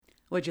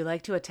Would you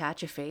like to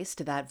attach a face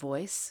to that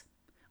voice?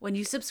 When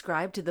you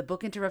subscribe to the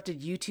Book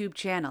Interrupted YouTube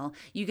channel,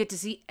 you get to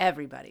see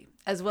everybody,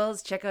 as well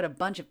as check out a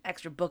bunch of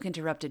extra Book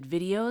Interrupted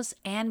videos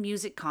and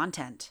music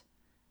content.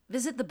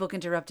 Visit the Book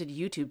Interrupted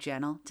YouTube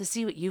channel to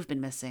see what you've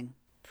been missing.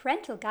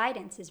 Parental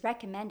guidance is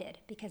recommended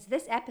because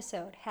this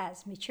episode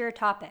has mature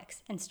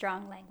topics and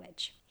strong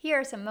language. Here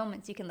are some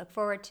moments you can look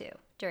forward to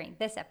during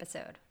this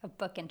episode of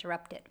Book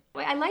Interrupted.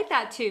 I like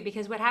that too,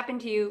 because what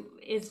happened to you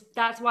is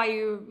that's why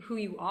you're who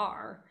you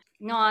are,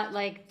 not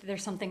like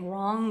there's something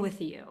wrong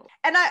with you.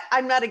 And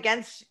I'm not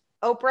against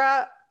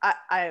Oprah.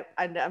 I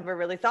never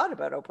really thought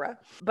about Oprah,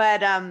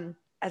 but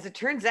as it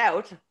turns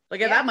out,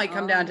 That might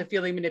come down to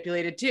feeling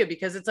manipulated too,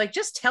 because it's like,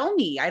 just tell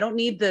me. I don't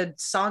need the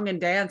song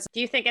and dance. Do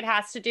you think it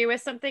has to do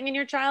with something in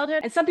your childhood?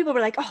 And some people were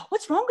like, oh,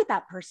 what's wrong with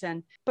that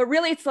person? But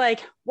really, it's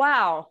like,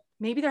 wow,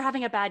 maybe they're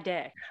having a bad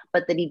day.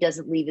 But that he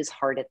doesn't leave his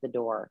heart at the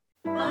door.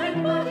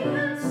 Mind, body,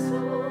 and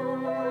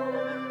soul.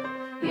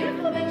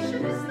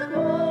 Information is the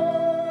goal.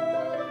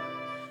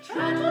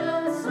 Try to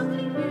learn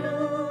something new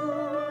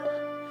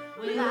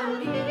without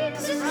being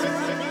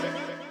distracted.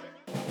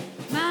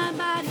 Mind,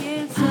 body,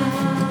 and soul.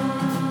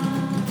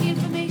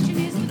 Information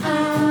is the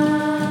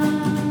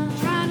goal.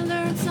 Try to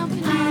learn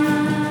something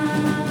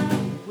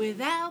new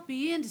without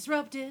being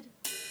disrupted.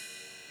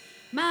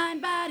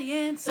 Mind, body,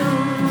 and soul.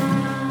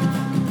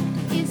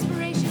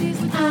 Inspiration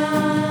is the goal.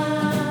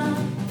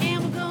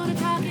 And we're gonna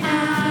talk it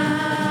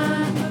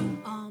out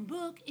on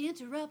Book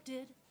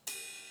Interrupted.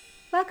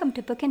 Welcome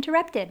to Book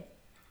Interrupted,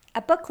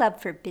 a book club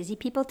for busy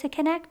people to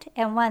connect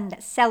and one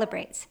that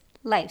celebrates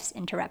life's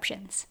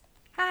interruptions.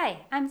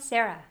 Hi, I'm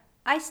Sarah.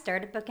 I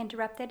started Book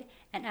Interrupted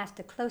and asked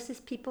the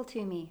closest people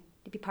to me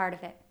to be part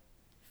of it.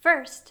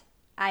 First,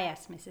 I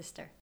asked my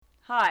sister.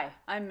 Hi,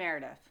 I'm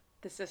Meredith,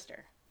 the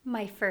sister.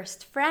 My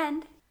first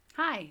friend.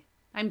 Hi,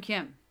 I'm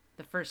Kim,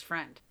 the first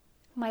friend.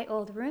 My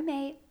old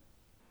roommate.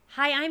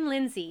 Hi, I'm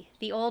Lindsay,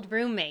 the old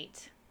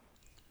roommate.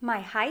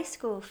 My high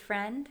school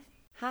friend.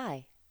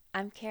 Hi,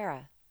 I'm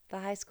Kara, the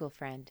high school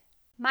friend.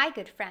 My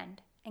good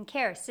friend and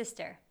Kara's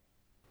sister.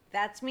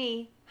 that's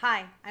me.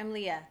 Hi, I'm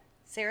Leah,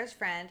 Sarah's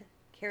friend,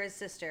 Kara's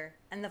sister,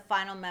 and the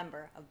final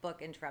member of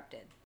Book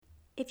Interrupted.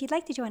 If you'd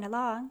like to join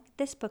along,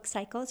 this book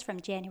cycles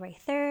from January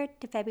 3rd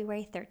to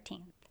February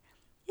 13th.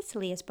 It's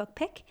Leah's book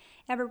pick,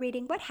 and we're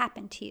reading What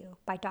Happened to You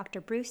by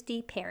Dr. Bruce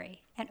D.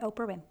 Perry and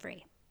Oprah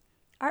Winfrey.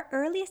 Our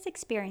earliest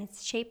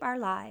experiences shape our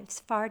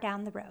lives far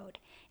down the road,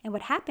 and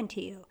What Happened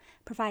to You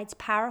provides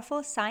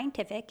powerful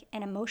scientific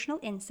and emotional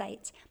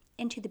insights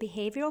into the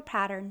behavioral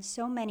patterns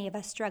so many of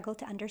us struggle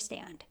to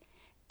understand.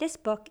 This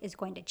book is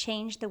going to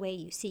change the way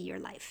you see your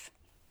life.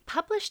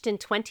 Published in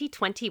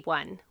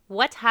 2021,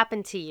 What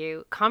Happened to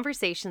You?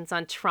 Conversations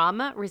on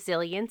Trauma,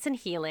 Resilience, and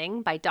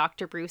Healing by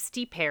Dr. Bruce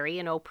D. Perry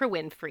and Oprah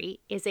Winfrey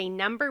is a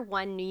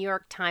 #1 New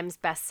York Times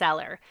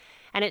bestseller,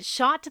 and it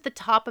shot to the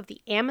top of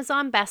the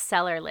Amazon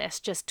bestseller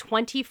list just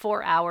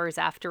 24 hours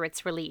after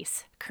its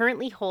release,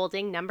 currently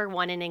holding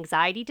 #1 in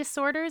anxiety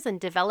disorders and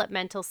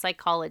developmental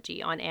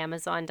psychology on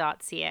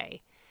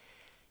Amazon.ca.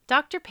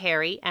 Dr.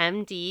 Perry,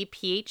 MD,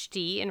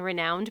 PhD, and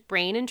renowned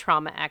brain and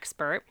trauma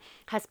expert,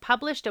 has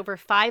published over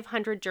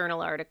 500 journal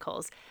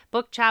articles,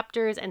 book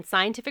chapters, and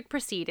scientific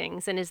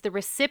proceedings, and is the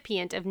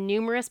recipient of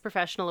numerous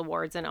professional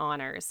awards and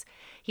honors.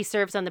 He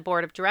serves on the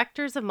board of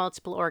directors of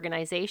multiple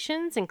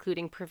organizations,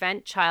 including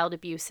Prevent Child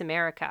Abuse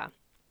America.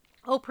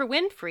 Oprah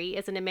Winfrey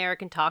is an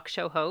American talk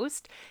show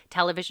host,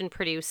 television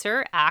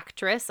producer,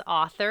 actress,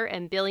 author,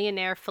 and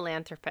billionaire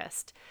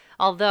philanthropist.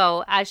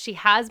 Although, as she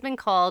has been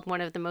called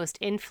one of the most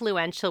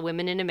influential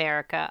women in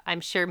America,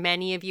 I'm sure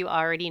many of you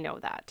already know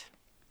that.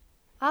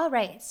 All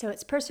right, so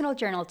it's personal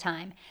journal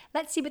time.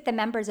 Let's see what the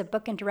members of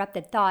Book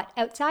Interrupted thought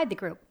outside the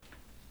group.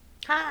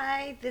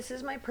 Hi, this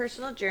is my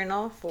personal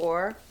journal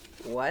for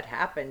What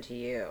Happened to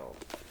You?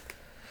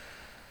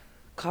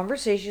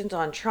 Conversations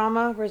on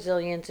Trauma,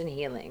 Resilience, and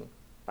Healing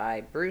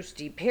by Bruce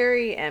D.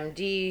 Perry,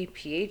 MD,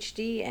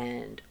 PhD,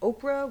 and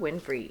Oprah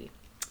Winfrey.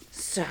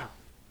 So,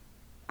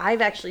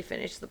 I've actually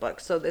finished the book,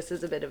 so this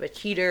is a bit of a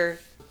cheater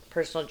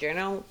personal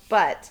journal,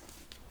 but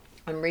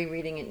I'm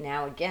rereading it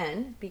now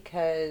again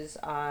because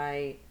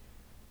I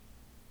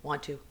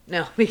want to.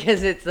 No,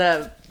 because it's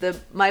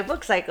my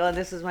book cycle and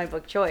this is my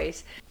book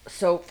choice.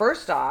 So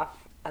first off,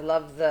 I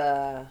love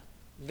the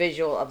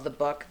visual of the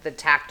book, the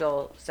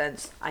tactile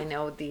sense. I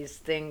know these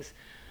things.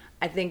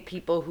 I think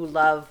people who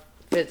love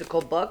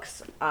physical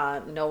books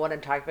know what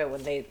I'm talking about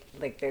when they,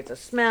 like, there's a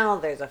smell,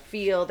 there's a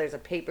feel, there's a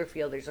paper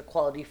feel, there's a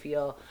quality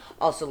feel.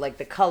 Also, like,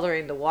 the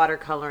coloring, the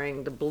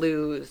watercoloring, the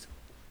blues.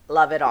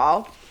 Love it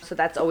all. So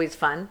that's always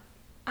fun.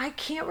 I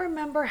can't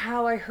remember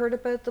how I heard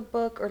about the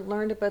book or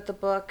learned about the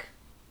book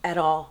at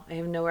all. I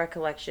have no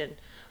recollection.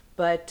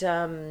 But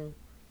I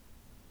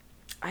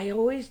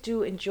always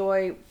do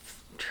enjoy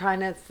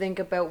trying to think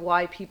about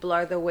why people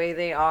are the way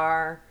they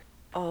are,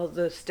 all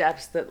the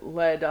steps that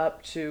led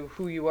up to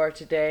who you are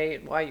today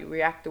and why you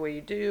react the way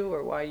you do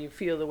or why you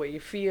feel the way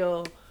you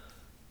feel.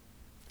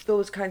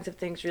 Those kinds of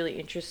things really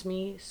interest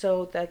me.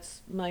 So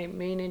that's my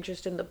main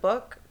interest in the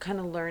book, kind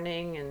of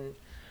learning and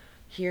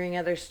hearing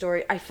other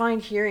stories. I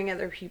find hearing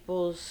other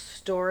people's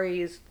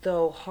stories,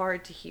 though,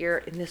 hard to hear.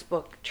 In this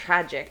book,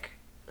 tragic,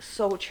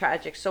 so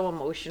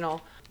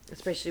emotional,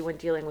 especially when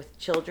dealing with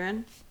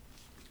children.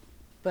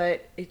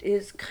 But it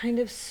is kind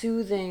of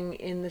soothing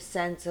in the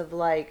sense of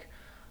like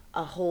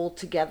a whole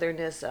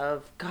togetherness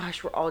of,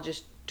 gosh, we're all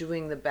just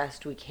doing the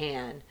best we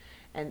can.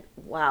 And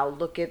wow,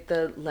 look at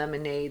the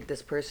lemonade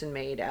this person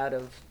made out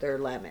of their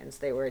lemons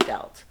they were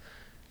dealt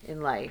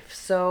in life.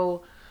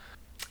 So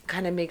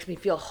kind of makes me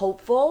feel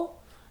hopeful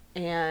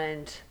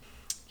and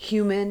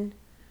human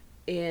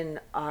in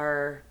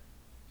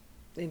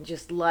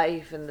just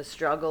life and the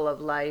struggle of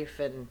life.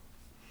 And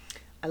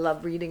I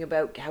love reading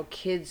about how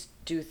kids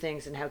do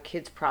things and how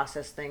kids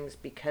process things,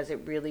 because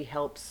it really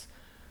helps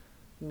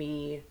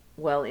me,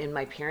 well, in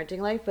my parenting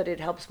life, but it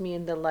helps me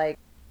in the like,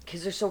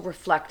 kids are so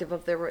reflective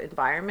of their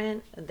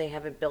environment and they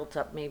haven't built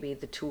up maybe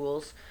the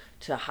tools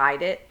to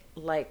hide it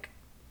like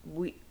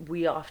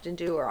we often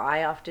do, or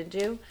I often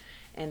do,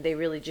 and they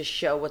really just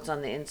show what's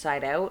on the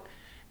inside out.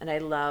 And I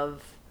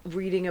love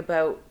reading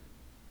about,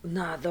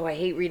 though I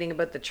hate reading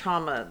about the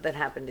trauma that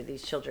happened to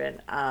these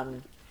children,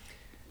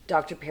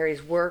 Dr.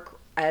 Perry's work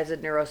as a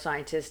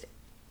neuroscientist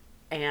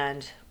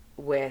and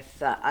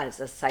with as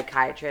a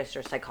psychiatrist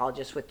or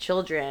psychologist with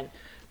children.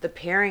 The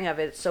pairing of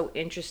it is so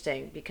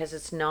interesting because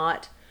it's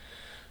not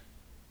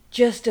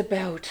just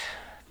about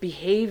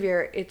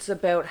behavior, it's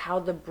about how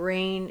the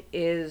brain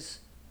is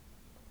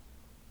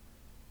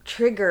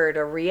triggered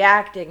or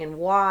reacting, and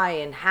why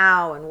and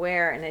how and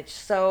where, and it's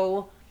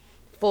so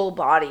full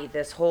body,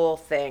 this whole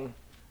thing.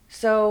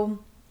 So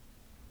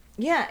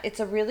yeah, it's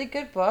a really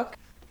good book.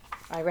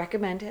 I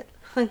recommend it.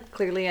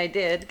 Clearly I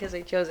did, because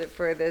I chose it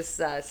for this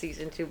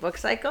season 2 book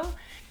cycle.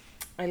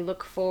 I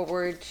look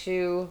forward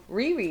to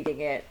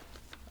rereading it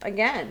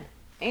again.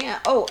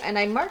 And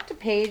I marked a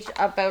page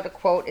about a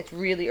quote. It's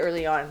really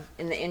early on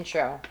in the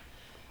intro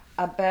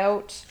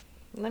about,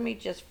 let me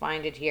just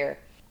find it here.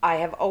 I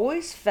have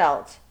always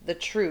felt the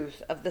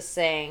truth of the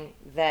saying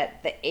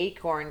that the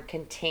acorn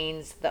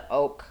contains the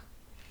oak.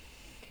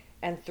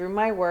 And through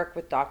my work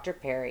with Dr.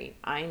 Perry,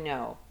 I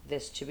know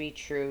this to be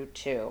true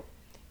too.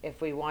 If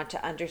we want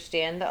to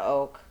understand the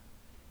oak,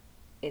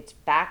 it's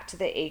back to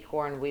the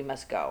acorn we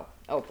must go.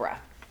 Oprah.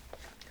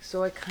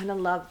 So I kind of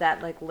love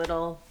that like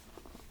little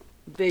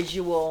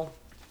visual.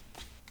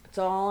 It's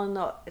all in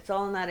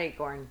that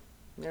acorn.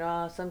 You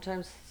know,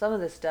 sometimes some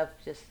of this stuff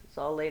just it's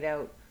all laid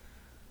out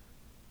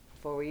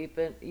before we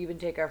even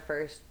take our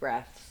first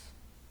breaths.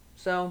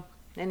 So,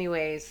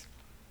 anyways,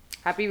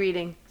 happy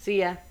reading. See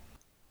ya.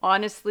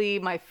 Honestly,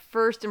 my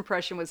first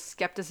impression was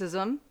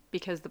skepticism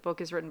because the book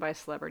is written by a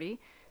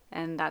celebrity,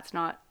 and that's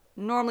not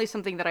normally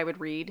something that I would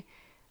read.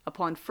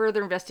 Upon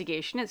further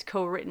investigation, it's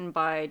co-written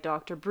by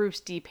Dr. Bruce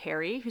D.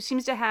 Perry, who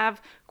seems to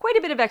have quite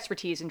a bit of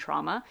expertise in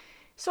trauma,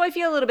 so I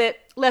feel a little bit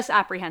less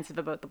apprehensive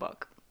about the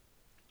book.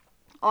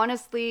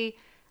 Honestly,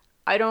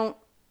 I don't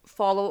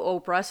follow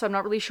Oprah, so I'm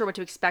not really sure what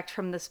to expect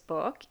from this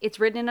book. It's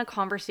written in a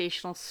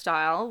conversational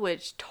style,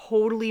 which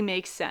totally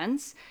makes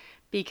sense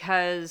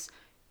because,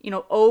 you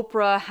know,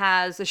 Oprah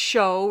has a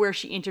show where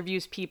she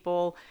interviews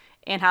people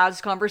and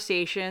has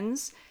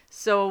conversations.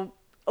 So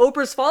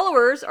Oprah's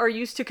followers are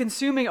used to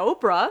consuming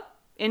Oprah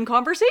in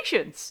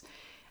conversations.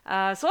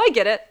 So I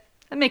get it.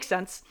 That makes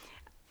sense.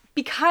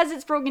 Because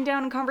it's broken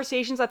down in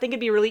conversations, I think it'd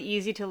be really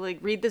easy to like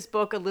read this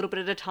book a little bit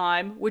at a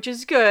time, which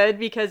is good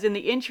because in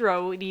the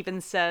intro, it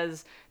even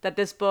says that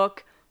this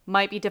book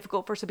might be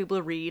difficult for some people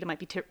to read. It might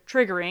be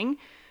triggering,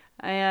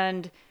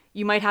 and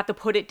you might have to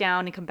put it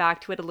down and come back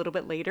to it a little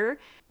bit later.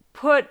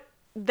 Put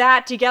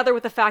that together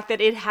with the fact that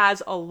it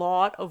has a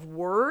lot of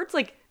words.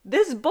 Like,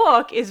 this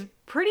book is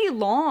pretty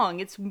long.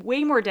 It's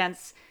way more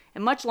dense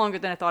and much longer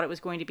than I thought it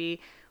was going to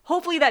be.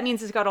 Hopefully that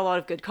means it's got a lot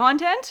of good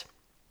content.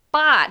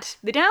 But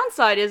the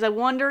downside is I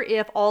wonder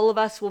if all of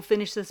us will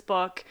finish this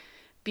book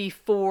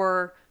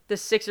before the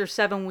 6 or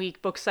 7 week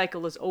book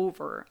cycle is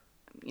over.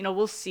 You know,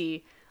 we'll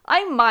see.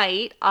 I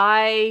might.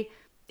 I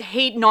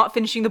hate not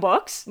finishing the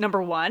books,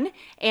 number one.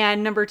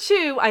 And number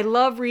two, I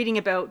love reading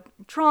about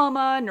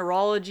trauma,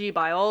 neurology,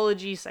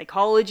 biology,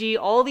 psychology,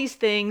 all these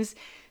things.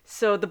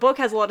 So the book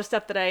has a lot of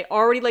stuff that I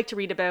already like to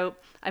read about.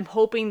 I'm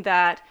hoping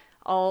that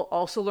I'll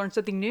also learn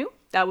something new.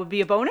 That would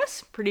be a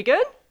bonus. Pretty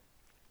good.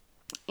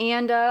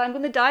 And I'm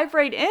going to dive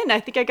right in.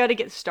 I think I got to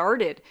get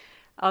started.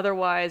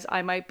 Otherwise,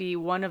 I might be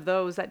one of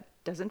those that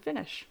doesn't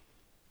finish.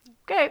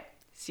 Okay,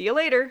 see you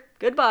later.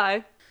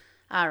 Goodbye.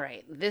 All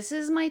right, this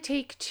is my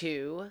take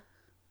 2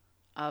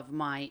 of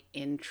my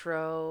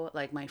intro,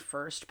 like my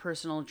first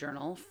personal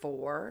journal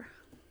for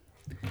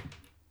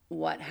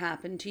What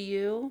Happened to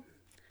You.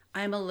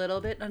 I'm a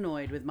little bit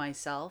annoyed with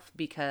myself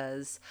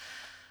because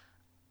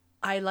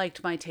I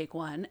liked my take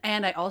 1,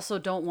 and I also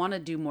don't want to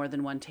do more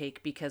than one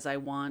take because I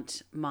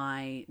want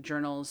my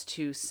journals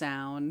to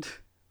sound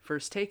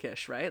first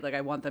take-ish, right? Like I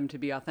want them to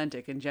be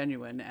authentic and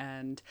genuine,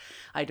 and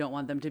I don't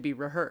want them to be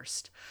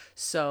rehearsed.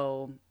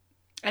 So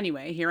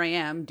anyway, here I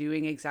am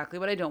doing exactly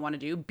what I don't want to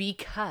do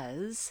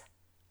because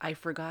I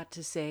forgot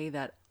to say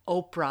that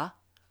Oprah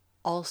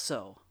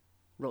also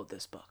wrote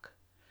this book.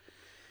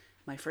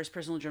 my first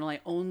personal journal, I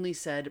only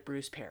said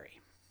Bruce Perry.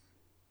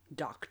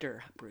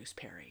 Dr. Bruce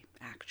Perry,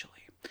 actually.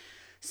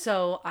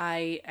 So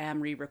I am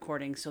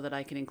re-recording so that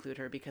I can include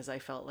her because I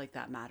felt like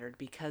that mattered,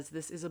 because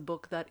this is a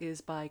book that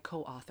is by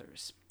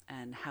co-authors,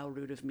 and how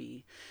rude of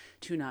me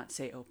to not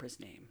say Oprah's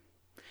name.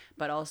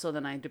 But also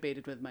then I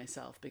debated with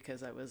myself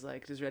because I was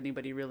like, does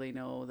anybody really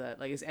know that,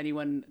 like, is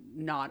anyone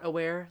not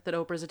aware that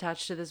Oprah's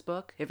attached to this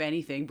book? If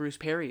anything, Bruce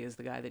Perry is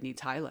the guy that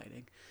needs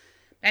highlighting.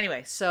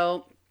 Anyway,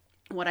 so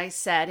what I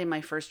said in my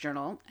first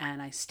journal,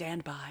 and I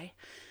stand by,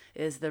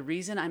 is the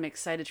reason I'm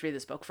excited to read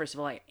this book. First of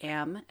all, I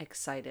am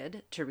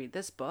excited to read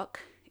this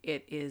book.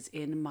 It is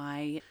in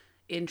my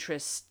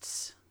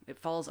interests. It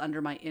falls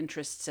under my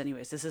interests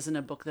anyways. This isn't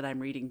a book that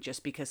I'm reading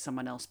just because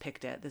someone else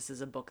picked it. This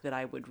is a book that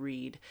I would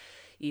read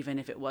even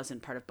if it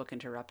wasn't part of Book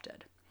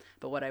Interrupted.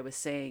 But what I was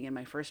saying in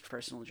my first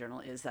personal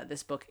journal is that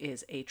this book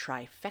is a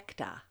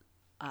trifecta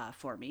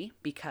for me,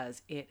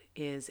 because it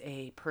is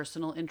a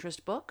personal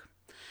interest book.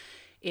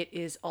 It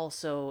is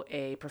also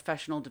a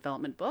professional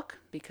development book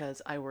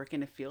because I work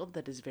in a field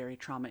that is very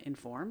trauma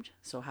informed.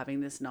 So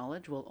having this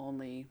knowledge will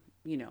only,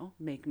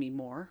 make me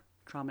more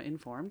trauma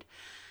informed.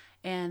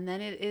 And then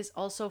it is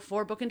also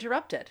for Book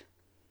Interrupted.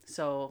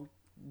 So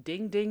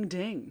ding, ding,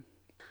 ding.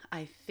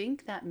 I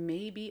think that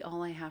may be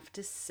all I have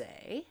to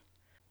say.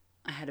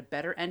 I had a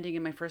better ending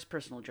in my first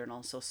personal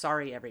journal, so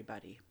sorry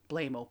everybody.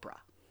 Blame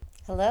Oprah.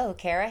 Hello,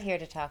 Kara here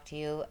to talk to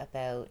you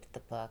about the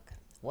book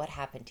What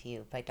Happened to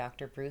You by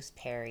Dr. Bruce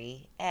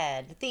Perry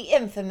and the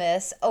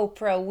infamous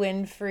Oprah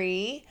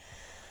Winfrey.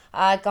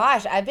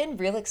 I've been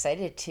real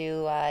excited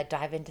to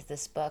dive into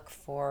this book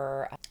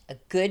for a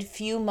good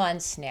few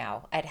months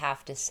now, I'd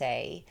have to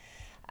say.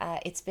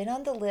 It's been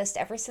on the list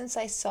ever since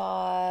I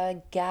saw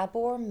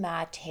Gabor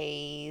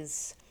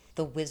Mate's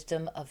The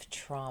Wisdom of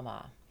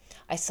Trauma.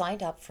 I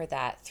signed up for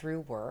that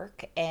through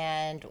work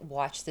and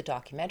watched the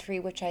documentary,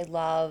 which I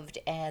loved,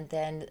 and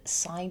then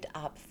signed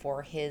up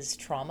for his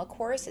trauma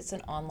course. It's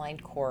an online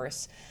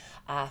course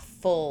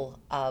full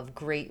of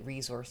great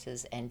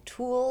resources and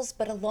tools,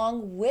 but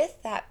along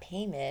with that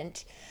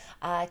payment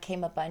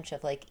came a bunch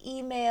of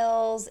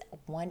emails.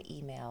 One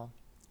email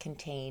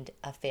contained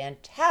a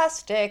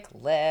fantastic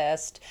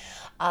list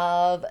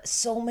of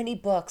so many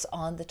books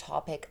on the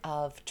topic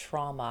of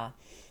trauma.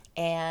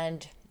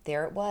 And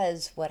there it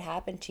was, What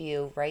Happened to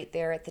You, right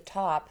there at the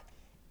top.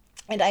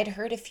 And I'd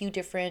heard a few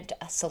different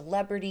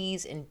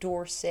celebrities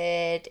endorse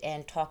it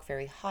and talk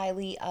very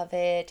highly of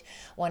it,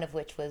 one of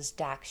which was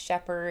Dax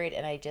Shepard,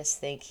 and I just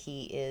think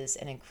he is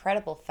an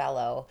incredible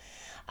fellow.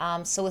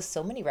 So with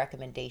so many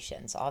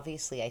recommendations,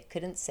 obviously I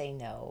couldn't say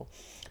no.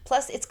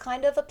 Plus, it's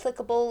kind of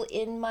applicable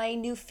in my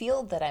new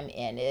field that I'm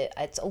in.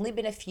 It's only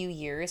been a few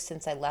years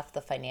since I left the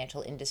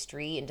financial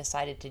industry and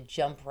decided to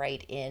jump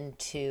right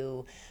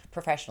into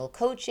professional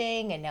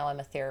coaching, and now I'm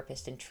a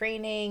therapist in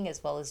training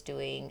as well as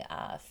doing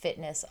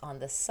fitness on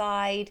the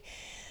side.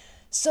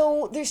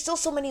 So there's still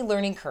so many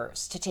learning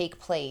curves to take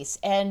place,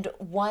 and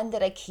one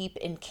that I keep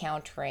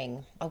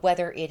encountering,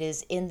 whether it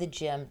is in the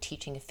gym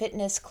teaching a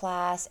fitness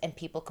class and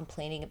people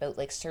complaining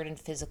about certain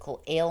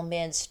physical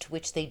ailments to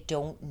which they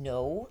don't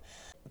know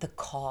the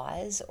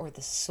cause or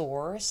the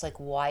source,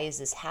 why is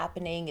this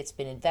happening? It's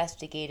been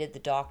investigated. The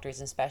doctors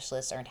and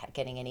specialists aren't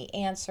getting any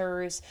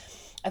answers.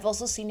 I've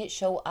also seen it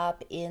show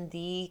up in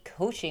the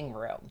coaching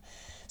room.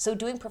 So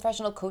doing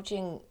professional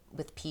coaching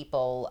with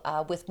people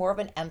with more of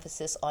an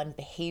emphasis on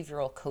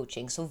behavioral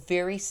coaching. So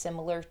very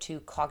similar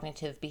to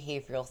cognitive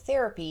behavioral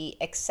therapy,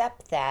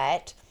 except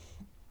that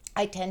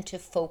I tend to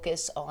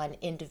focus on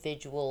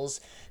individuals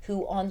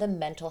who on the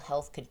mental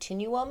health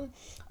continuum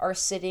are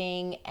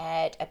sitting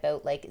at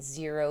about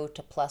 0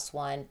 to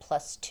 +1,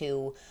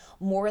 +2,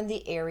 more in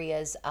the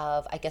areas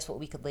of, I guess, what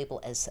we could label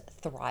as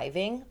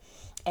thriving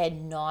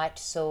and not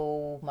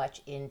so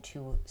much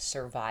into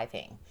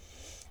surviving.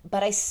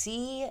 But I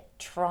see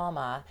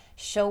trauma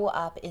show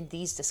up in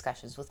these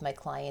discussions with my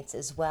clients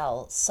as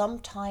well.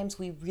 Sometimes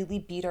we really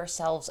beat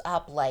ourselves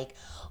up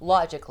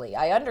logically,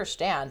 I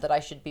understand that I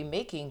should be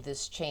making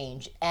this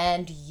change,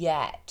 and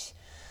yet.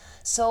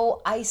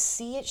 So I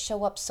see it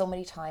show up so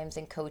many times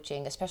in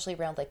coaching, especially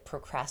around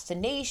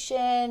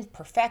procrastination,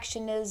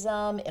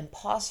 perfectionism,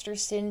 imposter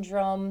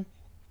syndrome.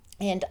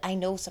 And I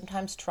know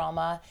sometimes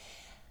trauma,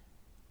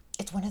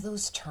 it's one of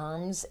those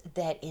terms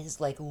that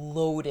is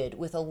loaded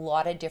with a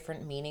lot of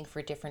different meaning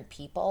for different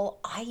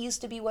people. I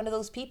used to be one of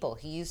those people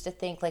who used to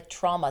think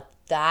trauma,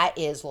 that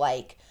is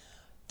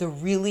the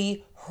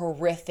really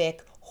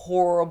horrific,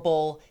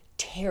 horrible,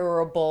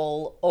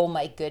 terrible, oh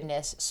my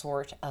goodness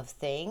sort of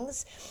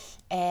things.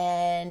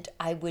 And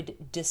I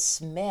would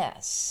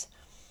dismiss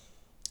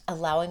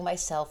allowing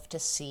myself to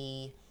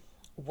see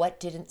what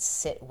didn't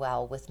sit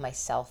well with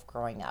myself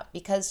growing up.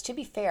 Because to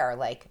be fair,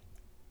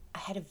 I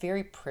had a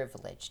very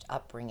privileged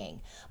upbringing,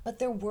 but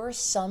there were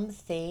some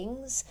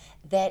things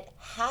that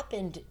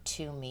happened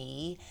to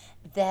me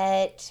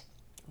that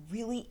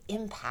really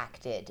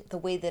impacted the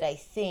way that I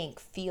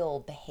think, feel,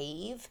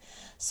 behave.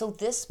 So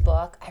this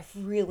book, I've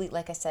really,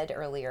 like I said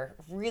earlier,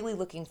 really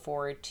looking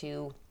forward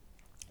to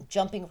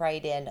jumping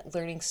right in,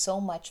 learning so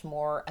much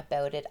more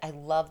about it. I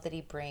love that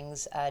he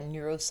brings a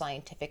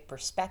neuroscientific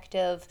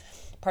perspective.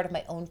 Part of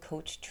my own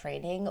coach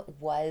training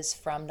was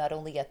from not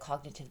only a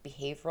cognitive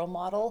behavioral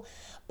model,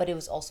 but it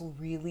was also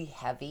really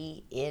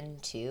heavy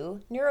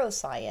into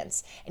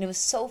neuroscience. And it was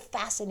so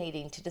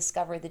fascinating to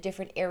discover the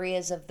different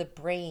areas of the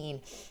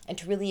brain and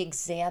to really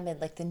examine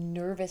like the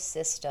nervous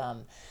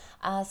system.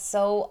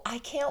 So I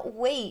can't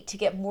wait to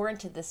get more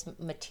into this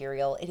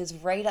material. It is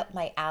right up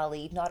my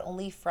alley, not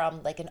only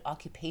from like an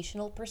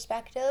occupational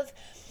perspective,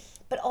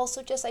 but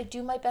also just I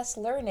do my best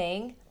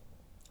learning,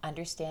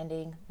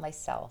 understanding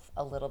myself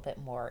a little bit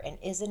more. And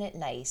isn't it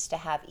nice to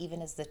have,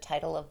 even as the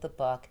title of the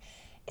book,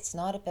 it's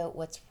not about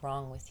what's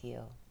wrong with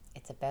you.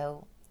 It's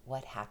about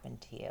what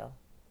happened to you.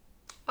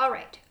 All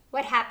right.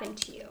 What happened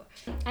to you?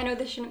 I know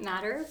this shouldn't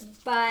matter,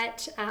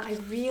 but I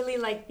really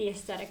like the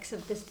aesthetics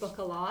of this book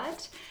a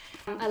lot.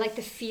 I like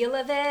the feel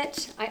of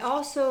it. I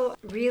also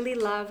really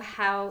love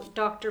how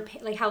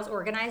how it's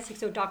organized.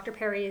 So Dr.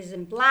 Perry is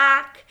in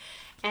black,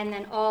 and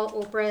then all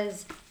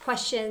Oprah's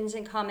questions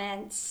and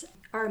comments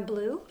are in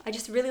blue. I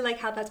just really like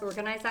how that's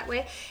organized that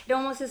way. It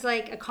almost is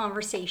like a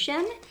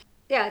conversation.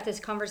 Yeah, it says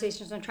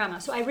Conversations on Trauma.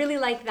 So I really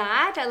like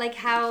that. I like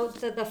how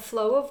the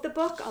flow of the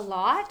book a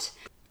lot.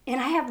 And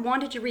I have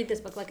wanted to read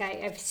this book. Like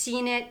I've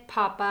seen it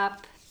pop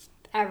up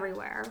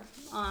everywhere,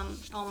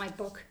 all my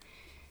book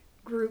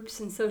groups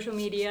and social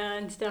media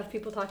and stuff.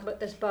 People talk about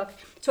this book.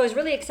 So I was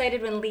really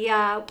excited when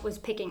Leah was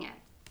picking it.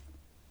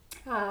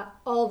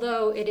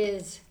 Although it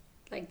is,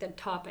 like the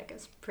topic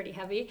is pretty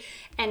heavy.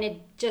 And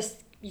it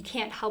just, you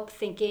can't help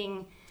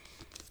thinking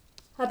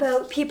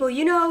about people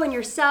you know and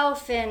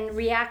yourself and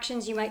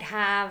reactions you might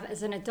have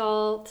as an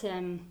adult.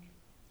 And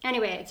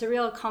anyway, it's a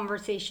real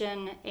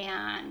conversation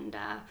and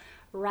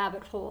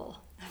rabbit hole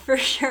for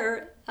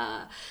sure,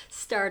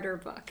 starter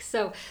book.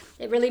 So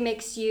it really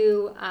makes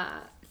you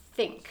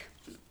think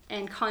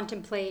and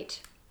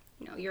contemplate,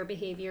 your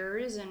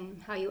behaviors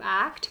and how you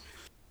act.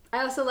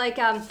 I also like,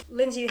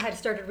 Lindsay had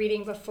started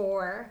reading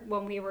before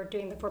when we were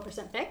doing the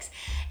 4% Fix.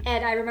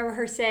 And I remember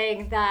her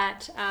saying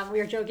that we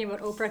were joking about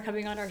Oprah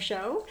coming on our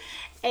show.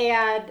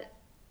 And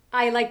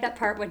I like that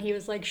part when he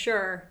was like,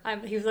 sure.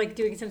 He was like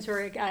doing some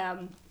sort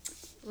of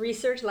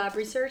lab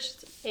research,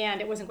 and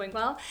it wasn't going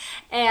well.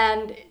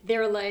 And they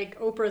were like,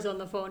 Oprah's on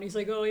the phone. He's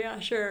like, oh yeah,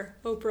 sure,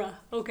 Oprah.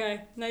 Okay,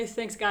 nice,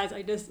 thanks guys.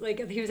 I just,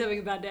 like, he was having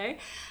a bad day.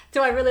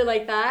 So I really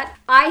like that.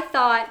 I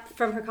thought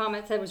from her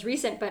comments that it was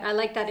recent, but I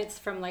like that it's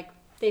from like,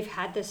 they've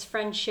had this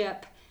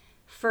friendship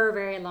for a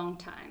very long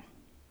time.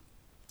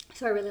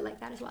 So I really like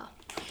that as well.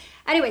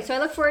 Anyway, so I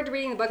look forward to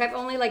reading the book. I've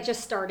only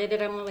just started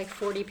it. I'm only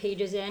 40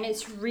 pages in.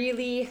 It's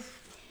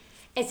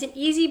an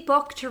easy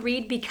book to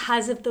read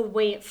because of the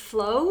way it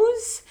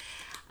flows,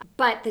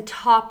 but the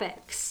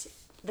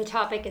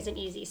topic isn't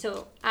easy.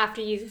 So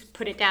after you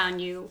put it down,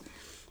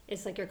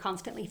 it's like you're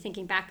constantly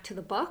thinking back to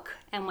the book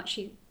and what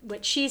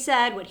she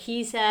said, what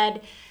he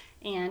said,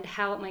 and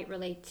how it might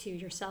relate to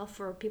yourself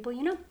or people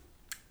you know.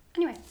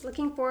 Anyway,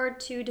 looking forward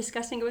to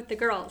discussing it with the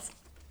girls,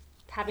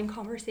 having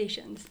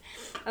conversations.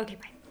 Okay,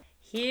 bye.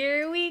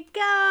 Here we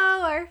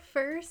go, our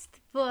first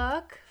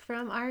book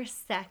from our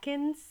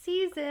second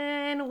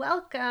season.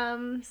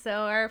 Welcome. So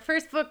our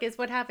first book is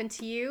What Happened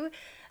to You,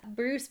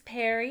 Bruce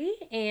Perry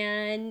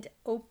and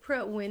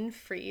Oprah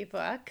Winfrey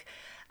book.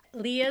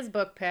 Leah's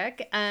book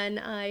pick, and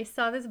I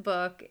saw this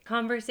book,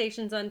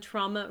 Conversations on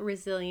Trauma,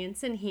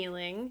 Resilience, and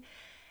Healing,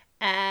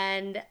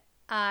 and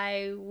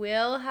I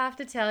will have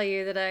to tell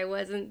you that I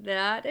wasn't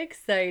that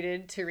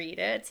excited to read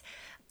it.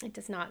 It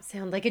does not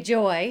sound like a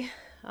joy,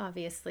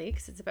 obviously,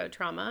 because it's about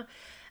trauma.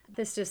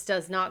 This just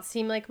does not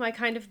seem like my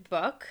kind of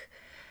book.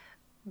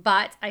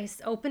 But I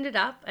opened it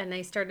up and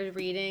I started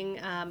reading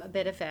a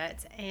bit of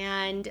it.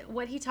 And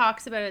what he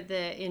talks about at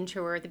the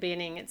intro or at the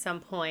beginning at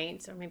some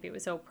point, or maybe it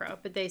was Oprah,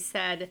 but they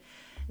said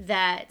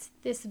that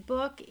this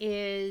book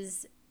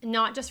is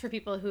not just for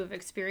people who have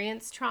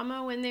experienced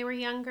trauma when they were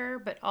younger,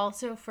 but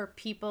also for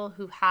people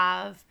who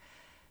have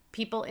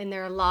people in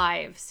their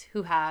lives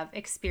who have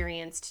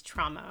experienced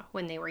trauma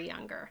when they were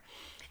younger.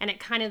 And it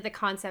kind of, the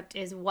concept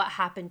is what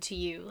happened to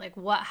you, like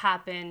what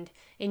happened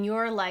in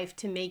your life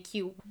to make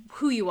you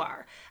who you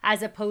are,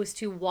 as opposed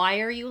to why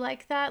are you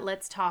like that?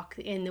 Let's talk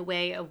in the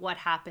way of what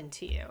happened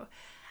to you.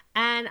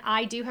 And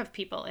I do have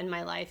people in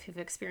my life who've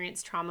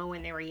experienced trauma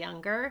when they were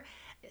younger.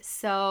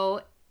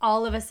 So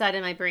all of a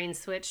sudden my brain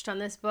switched on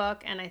this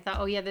book and I thought,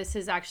 oh yeah, this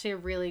is actually a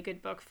really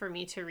good book for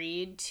me to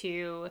read,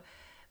 to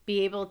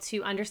be able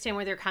to understand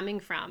where they're coming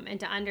from and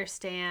to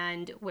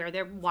understand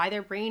why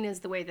their brain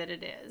is the way that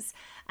it is.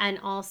 And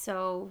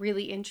also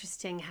really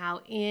interesting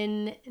how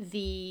in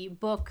the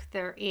book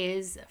there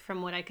is,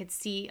 from what I could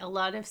see, a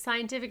lot of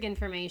scientific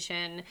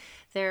information.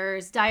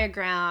 There's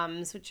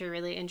diagrams, which are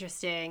really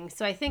interesting.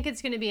 So I think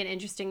it's going to be an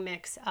interesting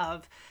mix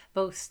of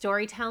both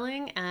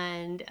storytelling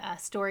and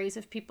stories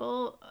of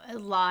people's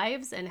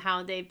lives and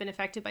how they've been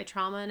affected by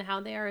trauma and how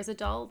they are as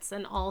adults,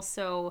 and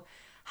also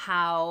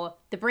how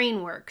the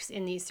brain works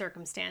in these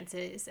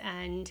circumstances.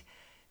 And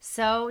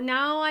So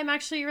now I'm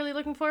actually really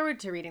looking forward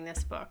to reading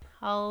this book.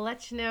 I'll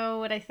let you know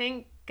what I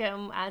think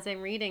as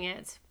I'm reading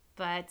it.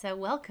 But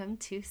welcome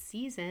to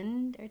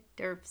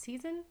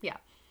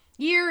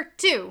year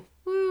 2.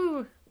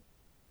 Woo!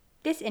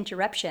 This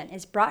interruption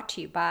is brought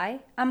to you by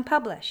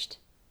Unpublished.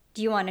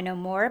 Do you want to know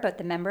more about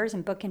the members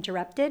in Book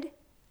Interrupted?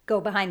 Go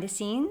behind the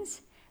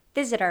scenes?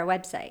 Visit our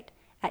website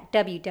at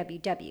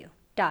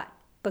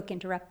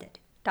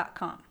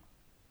www.bookinterrupted.com.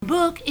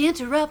 Book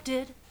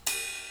Interrupted.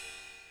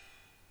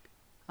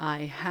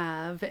 I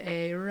have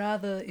a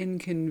rather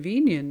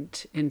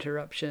inconvenient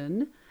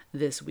interruption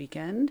this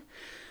weekend.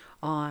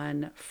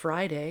 On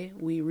Friday,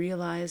 we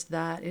realized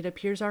that it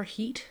appears our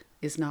heat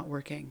is not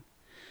working.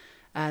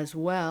 As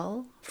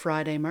well,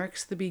 Friday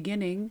marks the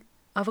beginning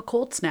of a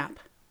cold snap.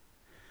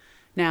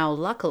 Now,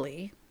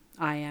 luckily,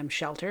 I am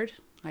sheltered.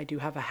 I do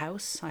have a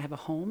house. I have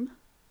a home.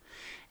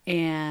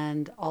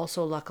 And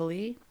also,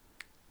 luckily,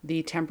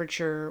 the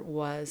temperature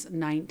was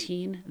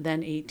 19,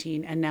 then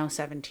 18, and now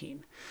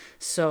 17.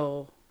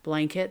 So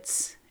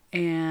blankets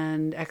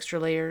and extra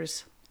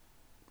layers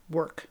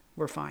work.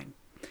 We're fine.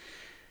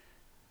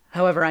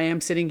 However, I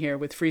am sitting here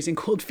with freezing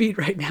cold feet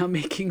right now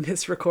making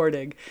this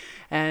recording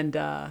and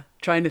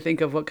trying to think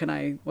of what can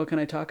I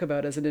talk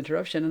about as an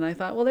interruption. And I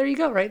thought, well, there you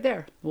go, right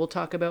there. We'll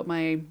talk about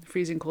my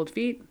freezing cold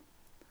feet,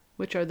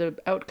 which are the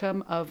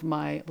outcome of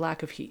my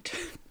lack of heat.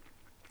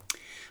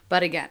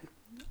 But again,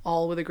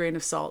 all with a grain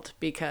of salt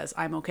because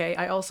I'm okay.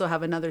 I also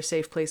have another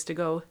safe place to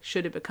go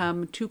should it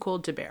become too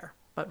cold to bear.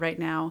 But right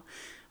now,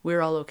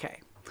 we're all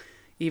okay,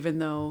 even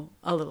though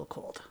a little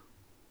cold.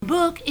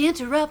 Book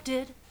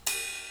Interrupted.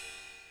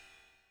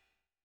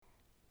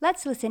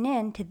 Let's listen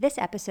in to this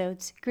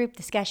episode's group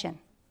discussion.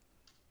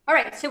 All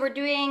right, so we're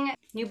doing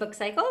new book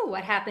cycle.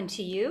 What happened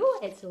to you?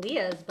 It's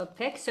Leah's book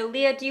pick. So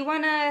Leah, do you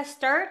want to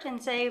start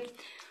and say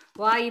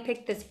why you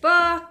picked this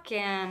book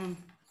and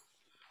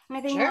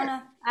anything you want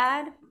to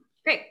add?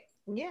 Great.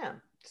 Yeah.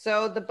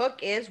 So the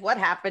book is What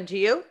Happened to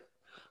You?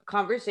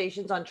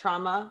 Conversations on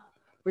Trauma,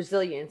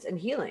 Resilience, and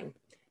Healing.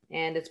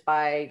 And it's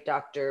by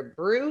Dr.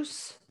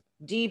 Bruce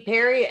D.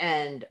 Perry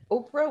and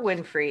Oprah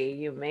Winfrey.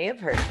 You may have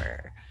heard of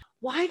her.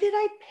 Why did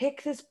I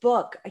pick this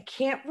book? I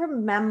can't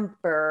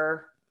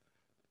remember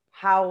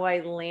how I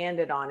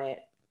landed on it.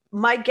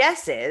 My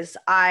guess is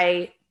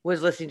I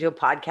was listening to a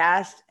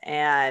podcast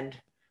and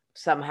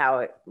somehow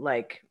it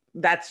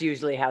that's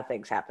usually how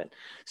things happen.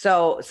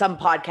 So some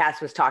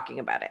podcast was talking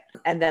about it.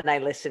 And then I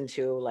listened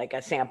to like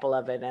a sample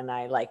of it and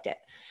I liked it.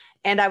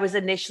 And I was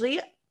initially,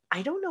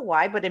 I don't know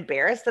why, but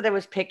embarrassed that I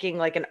was picking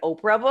like an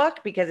Oprah book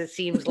because it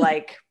seems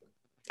like,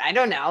 I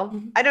don't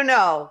know.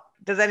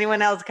 Does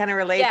anyone else kind of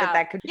relate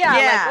that could? Yeah.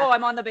 Like, oh,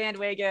 I'm on the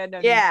bandwagon.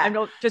 And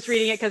I'm just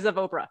reading it because of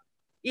Oprah.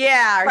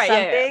 Yeah. Or right,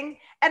 something. Yeah.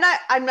 And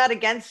I'm not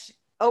against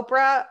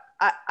Oprah.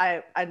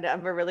 I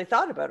never really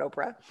thought about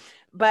Oprah,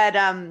 but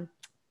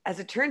as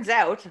it turns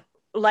out,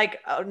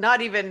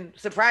 not even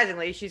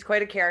surprisingly, she's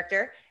quite a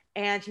character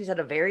and she's had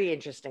a very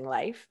interesting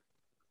life.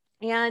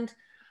 And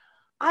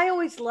I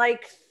always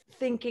like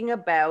thinking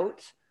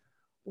about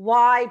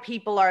why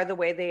people are the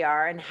way they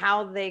are and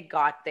how they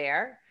got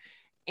there.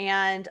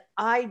 And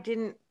I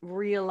didn't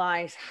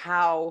realize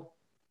how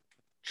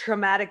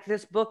traumatic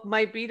this book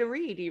might be to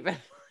read even.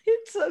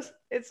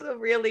 It's a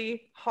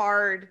really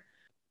hard,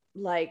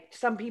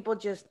 some people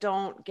just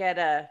don't get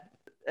a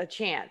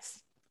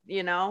chance,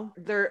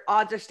 their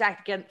odds are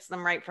stacked against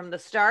them right from the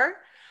start.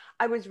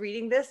 I was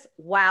reading this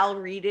while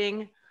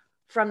reading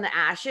From the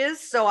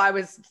Ashes. So I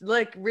was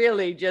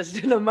really just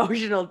in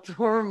emotional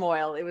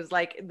turmoil. It was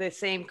like the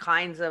same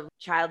kinds of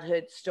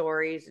childhood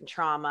stories and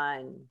trauma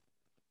and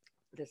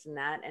this and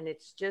that. And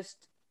it's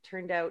just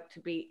turned out to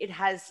be, it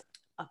has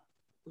a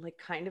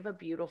kind of a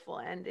beautiful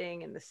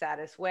ending in the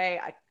saddest way.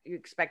 You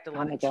expect a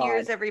lot of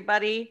tears,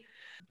 everybody,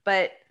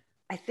 but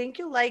I think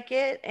you'll like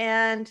it.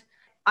 And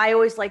I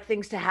always like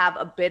things to have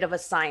a bit of a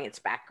science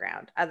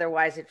background.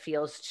 Otherwise it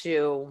feels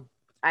too,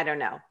 I don't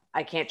know.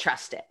 I can't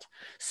trust it.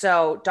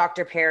 So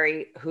Dr.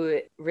 Perry,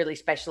 who really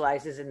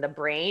specializes in the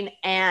brain,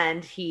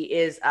 and he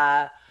is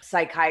a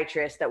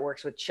psychiatrist that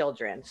works with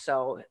children.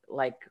 So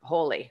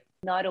holy.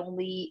 Not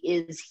only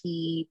is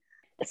he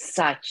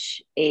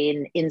such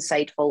an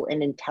insightful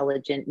and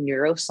intelligent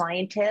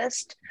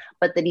neuroscientist,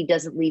 but that he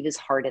doesn't leave his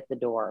heart at the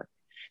door,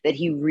 that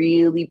he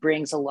really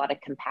brings a lot of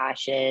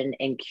compassion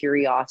and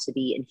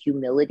curiosity and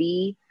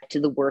humility to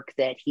the work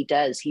that he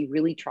does. He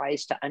really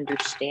tries to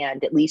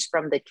understand, at least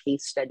from the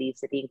case studies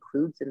that he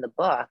includes in the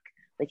book,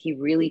 he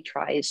really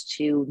tries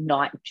to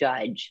not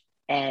judge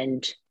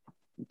and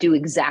do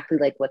exactly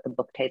like what the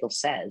book title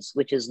says,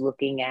 which is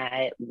looking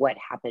at what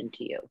happened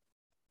to you.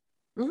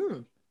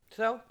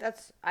 So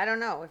I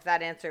don't know if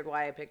that answered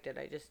why I picked it.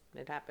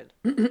 It happened.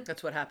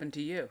 That's what happened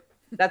to you.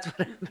 That's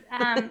what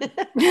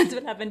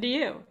happened to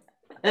you.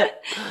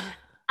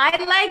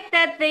 I like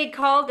that they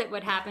called it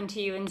What Happened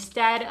to You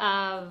instead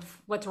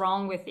of What's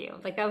Wrong with You.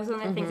 That was one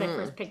of the things I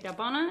first picked up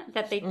on it,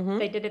 that they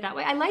did it that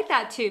way. I like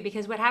that too,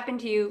 because what happened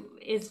to you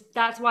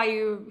that's why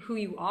you're who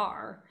you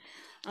are.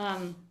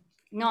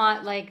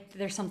 Not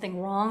there's something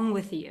wrong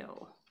with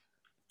you.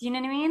 Do you know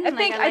what I mean? I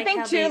think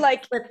how too, they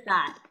like, flip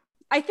that.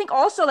 I think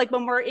also like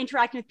when we're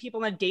interacting with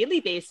people on a daily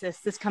basis,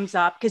 this comes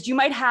up because you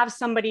might have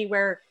somebody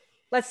where,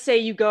 let's say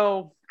you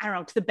go, I don't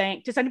know, to the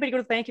bank. Does anybody go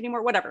to the bank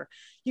anymore? Whatever.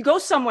 You go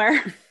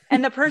somewhere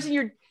and the person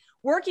you're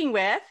working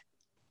with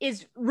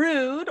is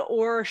rude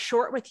or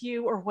short with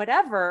you or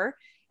whatever.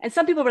 And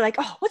some people were like,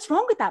 oh, what's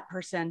wrong with that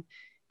person?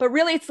 But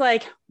really it's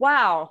like,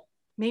 wow,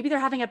 maybe they're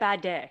having a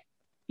bad day,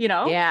 you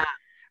know? Yeah.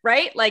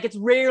 Right? Like it's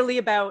rarely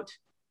about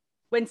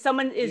when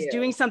someone is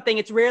doing something,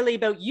 it's rarely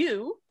about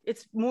you.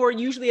 It's more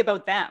usually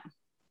about them.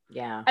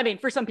 Yeah. I mean,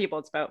 for some people,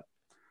 it's about,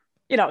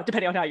 you know,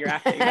 depending on how you're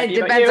acting. It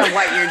depends on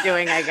what you're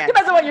doing, I guess.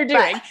 Depends on what you're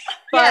doing.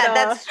 But, yeah,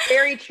 that's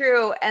very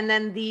true. And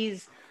then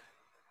these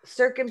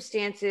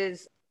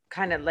circumstances,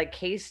 kind of like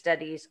case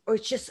studies, or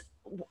it's just,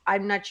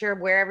 I'm not sure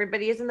where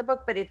everybody is in the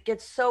book, but it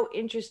gets so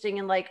interesting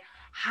and like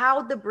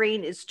how the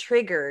brain is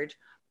triggered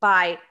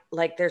by,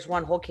 like, there's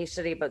one whole case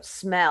study about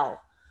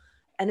smell.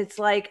 And it's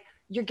like,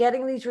 you're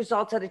getting these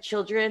results out of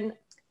children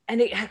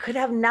and it could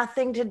have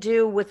nothing to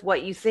do with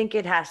what you think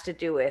it has to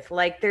do with.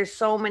 Like there's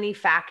so many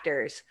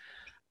factors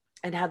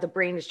and how the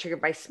brain is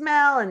triggered by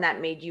smell. And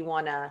that made you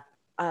want to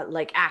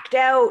like act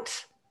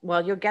out.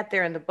 Well, you'll get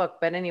there in the book,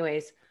 but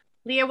anyways.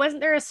 Leah,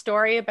 wasn't there a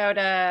story about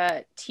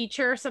a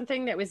teacher or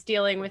something that was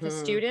dealing with a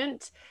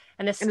student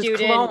and the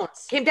student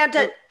came down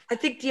to, I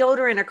think,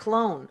 deodorant or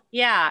cologne.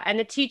 Yeah. And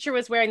the teacher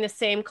was wearing the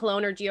same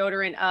cologne or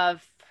deodorant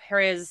of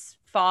his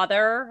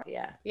father.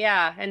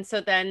 Yeah. And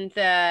so then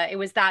it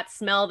was that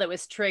smell that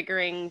was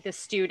triggering the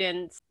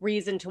student's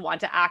reason to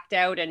want to act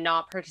out and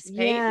not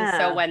participate. And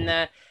so when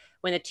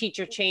the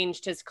teacher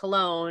changed his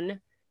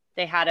cologne,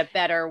 they had a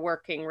better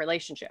working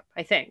relationship,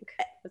 I think.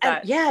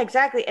 Yeah,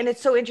 exactly. And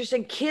it's so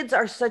interesting. Kids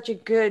are such a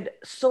good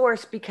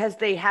source because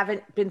they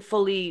haven't been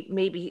fully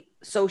maybe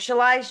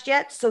socialized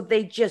yet. So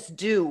they just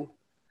do,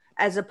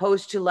 as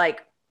opposed to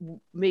like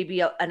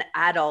maybe an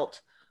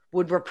adult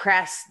would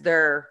repress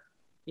their,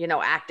 you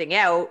know, acting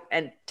out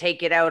and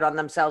take it out on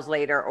themselves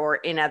later or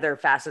in other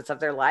facets of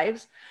their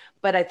lives.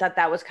 But I thought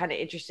that was kind of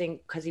interesting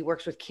because he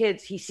works with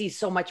kids. He sees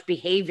so much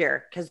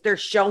behavior because they're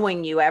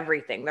showing you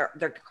everything.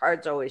 Their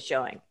cards always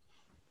showing.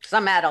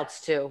 Some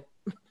adults too,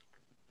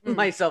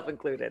 myself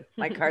included.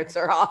 My cards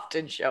are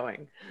often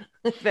showing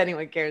if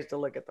anyone cares to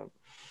look at them.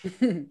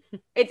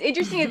 It's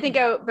interesting to think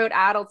about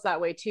adults that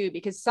way too,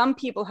 because some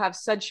people have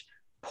such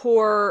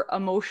poor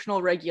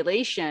emotional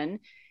regulation.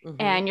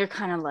 And you're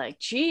kind of like,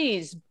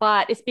 geez,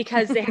 but it's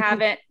because they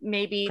haven't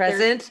maybe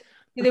present.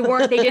 They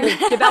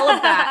didn't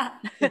develop that.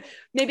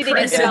 Maybe they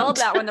didn't develop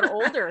that when they're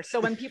older. So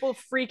when people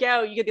freak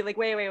out, you could be like,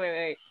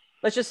 wait.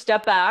 Let's just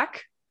step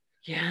back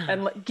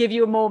and give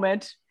you a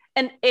moment.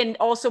 And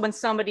also when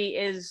somebody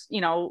is,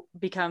 you know,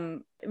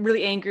 become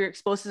really angry or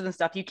explosive and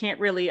stuff, you can't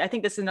really, I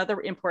think this is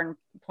another important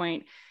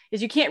point,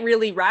 is you can't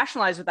really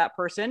rationalize with that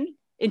person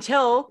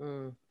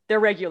until they're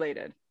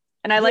regulated.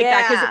 And I like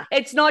that because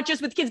it's not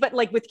just with kids, but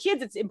like with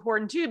kids, it's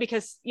important too,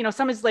 because, you know,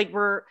 some is like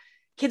where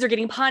kids are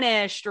getting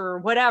punished or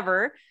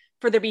whatever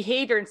for their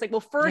behavior. And it's like, well,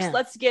 first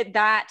let's get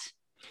them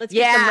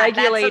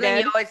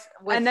regulated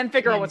and then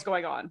figure out what's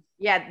going on.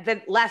 Yeah.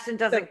 The lesson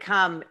doesn't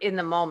come in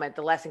the moment.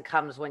 The lesson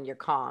comes when you're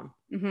calm.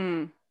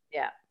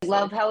 Yeah. I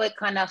love how it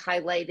kind of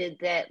highlighted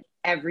that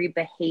every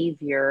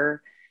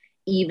behavior,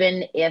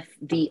 even if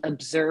the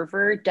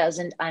observer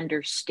doesn't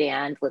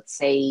understand, let's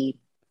say,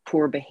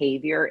 poor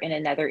behavior in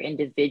another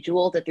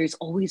individual, that there's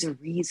always a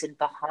reason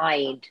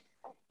behind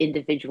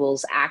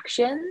individuals'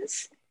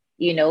 actions,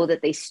 you know,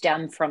 that they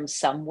stem from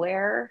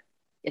somewhere.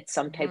 It's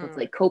some type of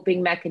like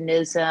coping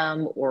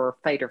mechanism or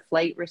fight or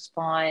flight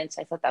response.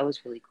 I thought that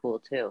was really cool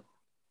too.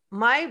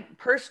 My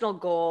personal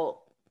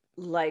goal,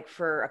 like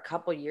for a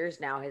couple years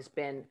now, has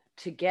been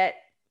to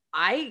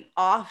I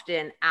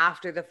often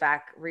after the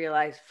fact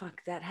realize,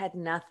 fuck, that had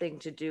nothing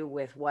to do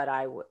with what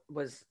I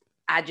was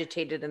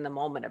agitated in the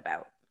moment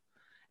about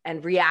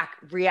and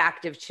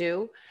reactive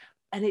to.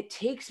 And it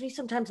takes me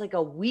sometimes like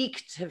a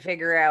week to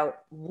figure out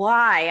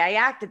why I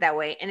acted that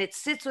way. And it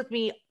sits with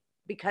me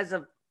because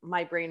of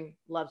my brain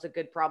loves a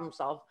good problem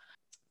solve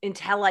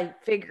until I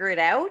figure it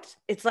out.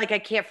 It's like I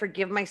can't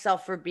forgive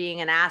myself for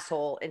being an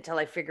asshole until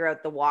I figure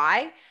out the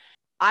why.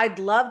 I'd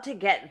love to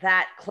get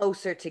that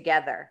closer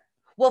together.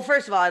 Well,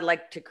 first of all, I'd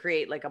like to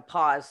create like a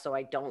pause so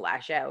I don't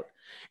lash out.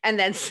 And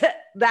then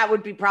that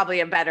would be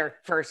probably a better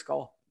first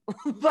goal.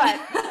 But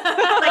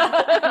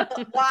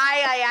like,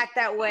 why I act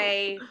that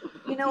way,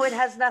 you know, it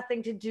has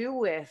nothing to do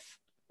with,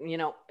 you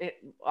know,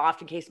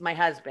 often case my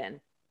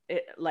husband,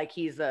 like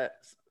he's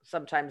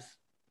sometimes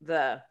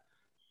the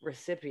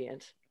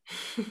recipient.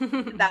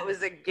 That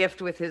was a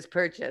gift with his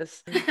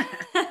purchase.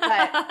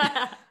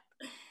 But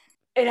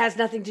it has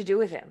nothing to do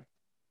with him.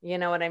 You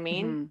know what I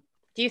mean?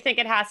 Do you think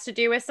it has to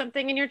do with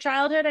something in your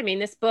childhood? I mean,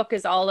 this book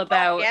is all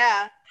about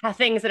how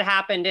things that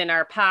happened in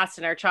our past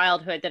and our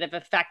childhood that have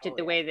affected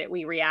the way that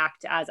we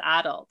react as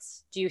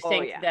adults. Do you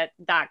think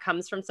that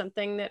comes from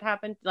something that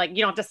happened? Like, you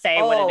don't have to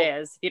say what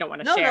it is if you don't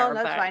want to share.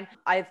 No, that's fine.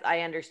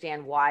 I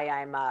understand why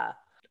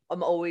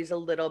I'm always a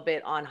little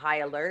bit on high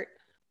alert.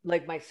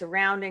 like my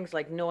surroundings,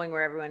 like knowing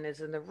where everyone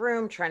is in the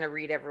room, trying to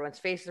read everyone's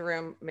face in the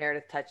room.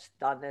 Meredith touched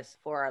on this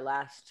for our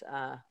last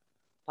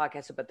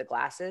podcast about the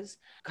glasses.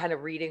 Kind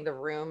of reading the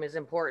room is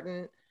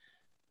important.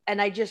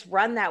 And I just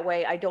run that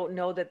way. I don't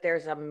know that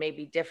there's a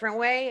maybe different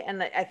way.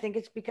 And I think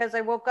it's because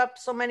I woke up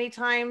so many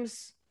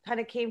times, kind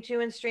of came to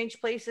in strange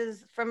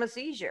places from a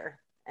seizure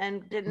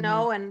and didn't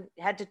know, and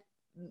had to,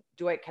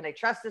 can I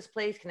trust this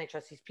place? Can I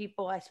trust these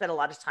people? I spent a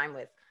lot of time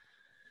with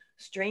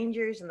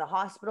strangers in the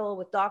hospital,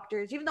 with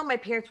doctors, even though my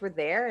parents were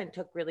there and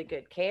took really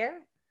good care,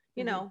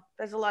 you know,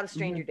 there's a lot of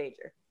stranger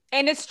danger.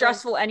 And it's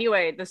stressful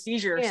anyway, the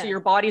seizure. So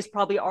your body's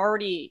probably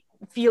already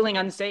feeling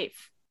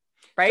unsafe,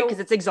 right? Because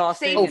it's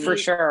exhausting. Oh, for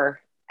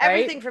sure.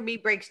 Everything for me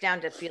breaks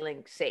down to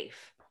feeling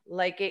safe.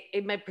 Like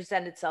it might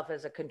present itself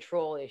as a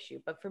control issue,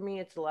 but for me,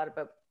 it's a lot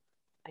about,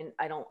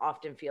 I don't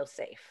often feel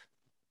safe.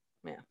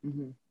 Yeah.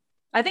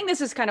 I think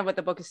this is kind of what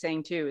the book is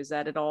saying too, is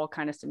that it all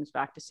kind of stems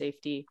back to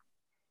safety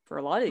for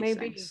a lot of these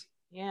things.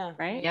 Yeah.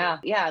 Right. Yeah.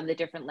 And the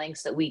different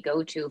lengths that we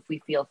go to if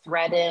we feel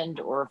threatened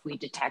or if we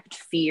detect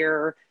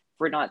fear, if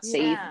we're not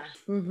safe.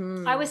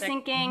 I was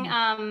thinking,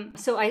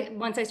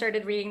 once I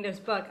started reading this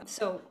book,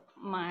 so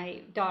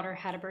my daughter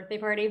had a birthday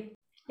party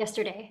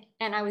yesterday,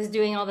 and I was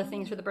doing all the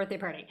things for the birthday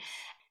party,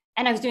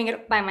 and I was doing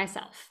it by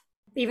myself.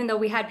 Even though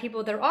we had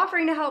people that are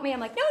offering to help me,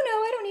 I'm like, no,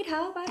 I don't need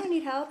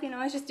help. You know,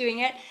 I was just doing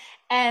it.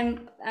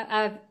 And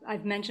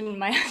I've mentioned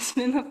my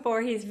husband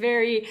before. He's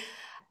very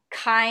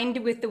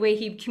kind with the way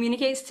he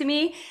communicates to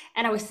me.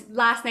 And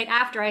last night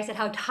after I said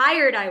how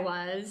tired I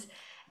was,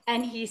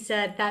 and he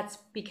said, that's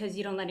because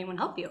you don't let anyone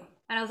help you.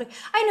 And I was like,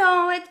 I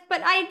know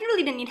but I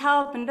really didn't need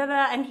help, and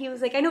and he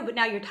was like, I know, but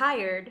now you're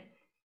tired.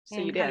 So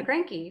and you kind did. of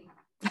cranky.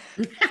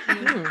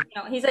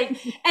 He's like,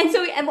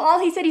 and all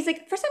he said, he's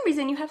like, for some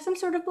reason you have some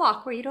sort of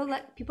block where you don't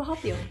let people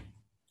help you.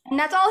 And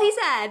that's all he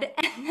said.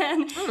 And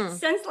then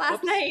since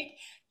last night,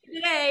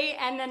 today,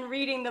 and then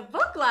reading the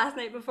book last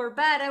night before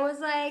bed, I was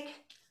like,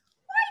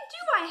 why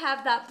do I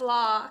have that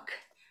block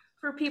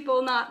for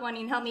people not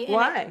wanting to help me?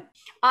 Why?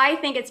 I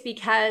think it's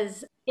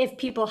because if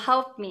people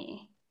help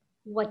me,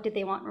 what did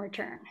they want in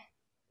return?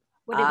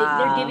 What did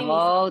they're giving me?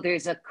 Oh,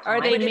 there's a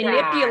Are they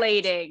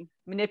contract.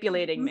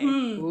 manipulating me?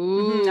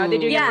 Ooh. Are they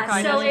doing it for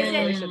kind so of is it?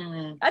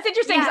 manipulation? That's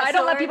interesting, because I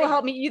don't let people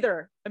help me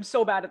either. I'm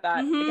so bad at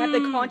that. Like, I have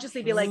to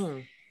consciously be like,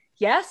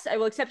 yes, I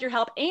will accept your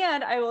help,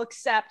 and I will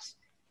accept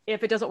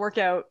if it doesn't work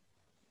out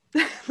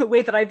the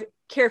way that I've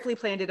carefully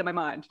planned it in my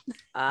mind.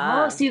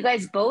 Oh, so you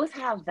guys both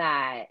have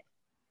that.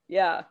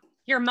 Yeah.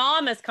 Your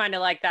mom is kind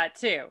of like that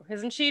too,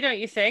 isn't she? Don't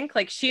you think?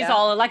 Like she's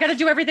all like, I got to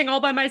do everything all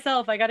by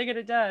myself. I got to get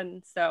it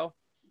done. So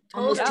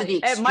Almost to the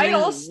it extreme. might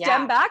all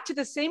stem back to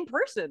the same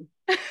person.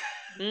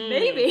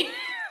 Maybe.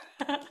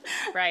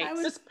 Right. I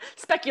was just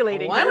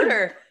speculating. I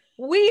wonder.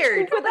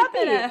 Weird. Who would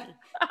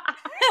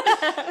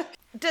that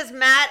be? Does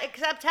Matt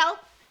accept help?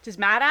 Does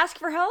Matt ask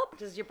for help?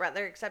 Does your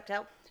brother accept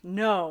help?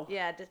 No.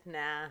 Yeah,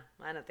 nah,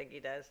 I don't think he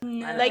does.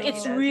 Like,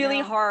 it's really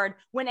hard.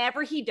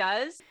 Whenever he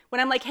does, when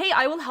I'm like, hey,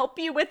 I will help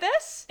you with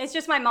this, It's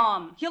just my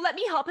mom. he'll let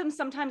me help him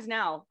sometimes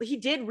now. He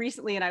did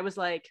recently, and I was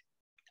like,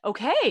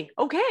 okay.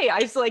 I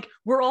was like,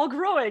 we're all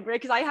growing,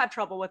 right? Because I have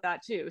trouble with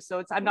that too.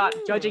 So I'm not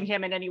judging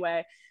him in any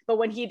way. But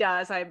when he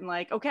does, I'm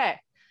like, okay.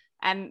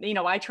 And,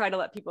 I try to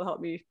let people help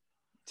me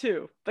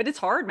too. But it's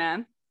hard,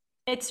 man.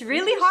 It's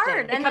really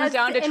hard. It comes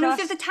down to and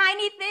trust. it's just a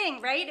tiny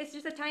thing, right? It's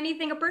just a tiny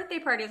thing, a birthday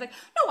party. I was like,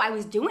 no, I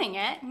was doing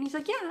it. And he's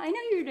like, yeah, I know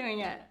you were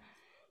doing it.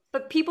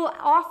 But people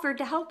offered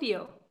to help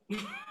you.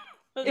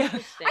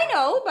 I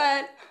know,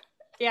 but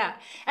yeah.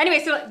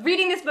 Anyway, so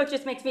reading this book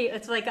just makes me,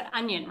 it's like an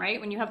onion, right?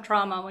 When you have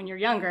trauma when you're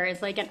younger,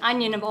 it's like an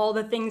onion of all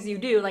the things you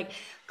do. Like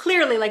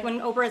clearly, like when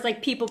Oprah's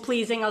like people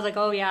pleasing, I was like,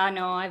 oh yeah,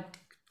 no, I'm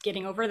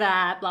getting over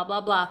that, blah,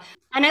 blah, blah.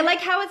 And I like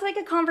how it's like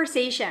a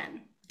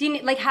conversation. Do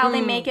you like how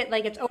they make it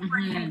like it's over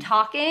him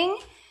talking?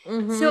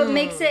 So it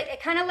makes it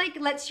kind of like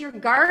lets your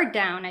guard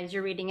down as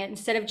you're reading it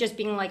instead of just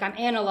being like, I'm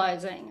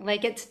analyzing.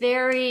 Like it's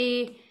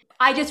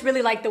I just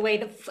really like the way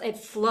that it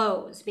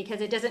flows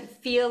because it doesn't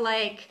feel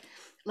like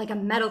a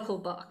medical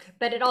book,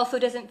 but it also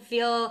doesn't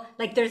feel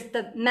like there's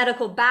the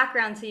medical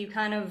background. So you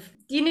kind of,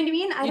 do you know what I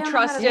mean? I You don't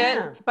trust know how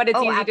to it, but it's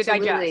easy absolutely.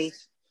 to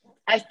digest.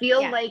 I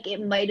feel like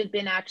it might have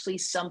been actually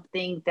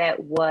something that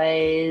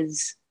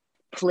was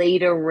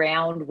played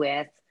around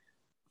with.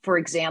 For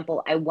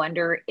example, I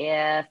wonder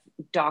if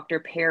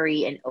Dr.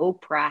 Perry and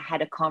Oprah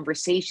had a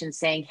conversation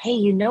saying, hey,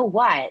 you know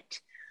what?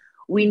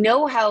 We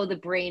know how the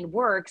brain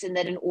works, and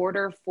that in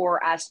order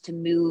for us to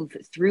move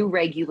through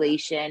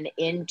regulation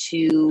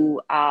into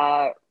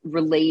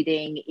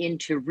relating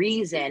into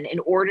reason, in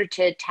order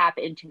to tap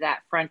into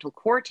that frontal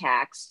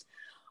cortex,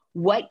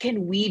 what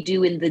can we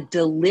do in the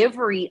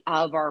delivery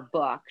of our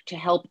book to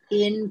help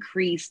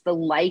increase the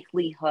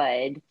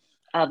likelihood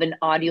of an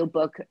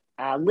audiobook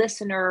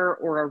listener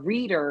or a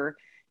reader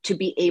to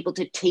be able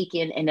to take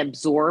in and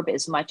absorb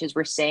as much as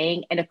we're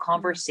saying? And a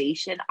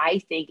conversation, I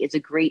think, is a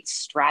great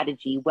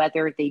strategy,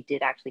 whether they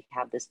did actually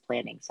have this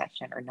planning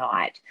session or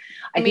not.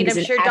 I mean, think I'm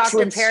it's sure an Dr.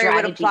 excellent Perry would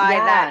strategy. apply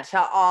that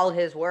to all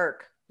his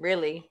work,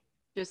 really.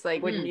 Just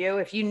like, Wouldn't you?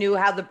 If you knew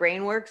how the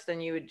brain works,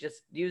 then you would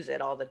just use it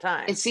all the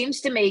time. It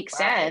seems to make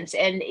sense.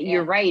 And Yeah.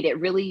 you're right. It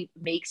really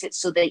makes it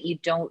so that you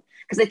don't,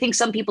 because I think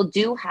some people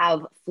do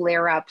have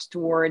flare ups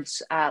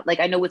towards,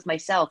 like I know with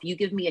myself, you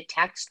give me a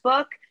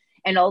textbook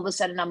and all of a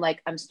sudden I'm like,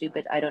 I'm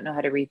stupid. I don't know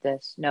how to read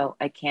this. No,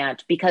 I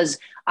can't. Because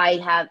I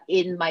have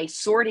in my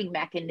sorting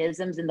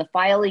mechanisms in the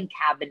filing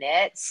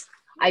cabinets,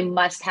 I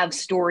must have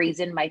stories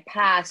in my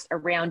past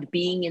around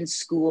being in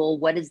school.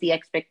 What is the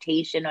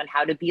expectation on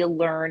how to be a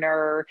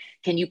learner?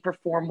 Can you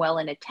perform well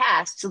in a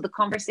test? So the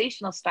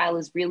conversational style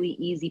is really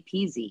easy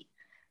peasy.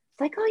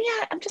 It's like, oh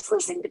yeah, I'm just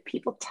listening to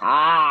people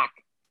talk.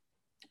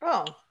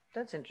 Oh,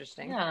 that's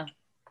interesting. Yeah.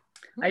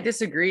 I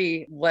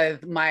disagree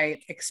with my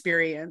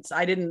experience.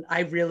 I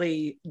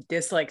really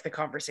dislike the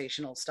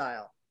conversational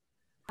style.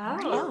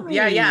 Oh.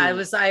 Yeah. I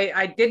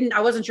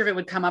wasn't sure if it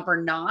would come up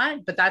or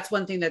not, but that's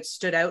one thing that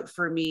stood out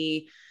for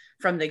me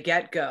from the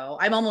get-go.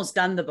 I'm almost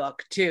done the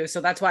book too.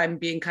 So that's why I'm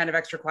being kind of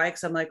extra quiet.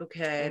 Cause I'm like,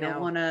 okay, I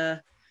don't want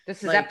to.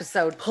 This is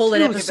episode pull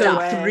in 2,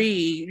 episode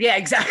 3. Yeah,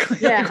 exactly.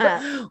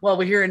 Yeah. Well,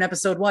 we're here in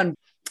episode 1.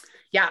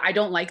 Yeah. I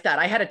don't like that.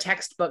 I had a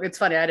textbook. It's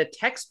funny. I had a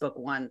textbook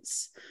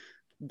once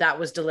that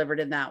was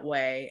delivered in that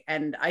way.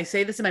 And I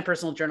say this in my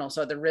personal journal.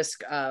 So at the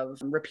risk of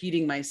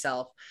repeating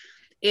myself,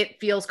 it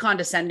feels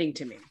condescending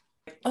to me.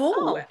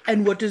 Oh,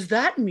 and what does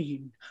that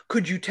mean?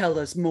 Could you tell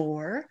us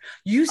more?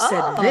 You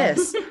said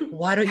this.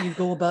 Why don't you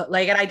go about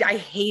and I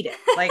hate it.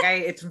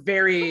 It's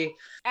very.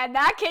 And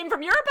that came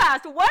from your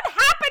past. What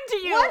happened to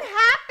you? What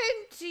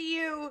happened to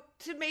you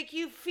to make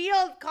you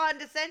feel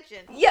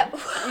condescension? Yeah.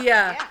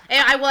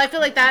 And I feel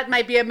like that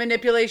might be a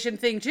manipulation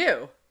thing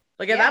too.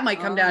 That might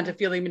come down to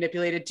feeling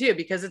manipulated too,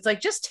 because it's like,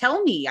 just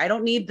tell me. I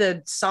don't need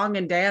the song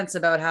and dance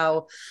about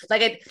how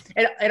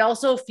it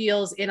also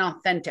feels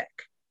inauthentic,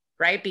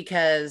 right?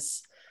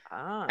 Because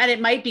and it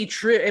might be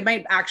true. It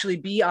might actually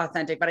be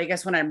authentic, but I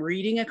guess when I'm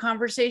reading a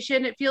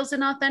conversation, it feels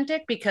inauthentic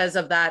because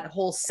of that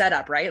whole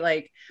setup, right?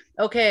 Like,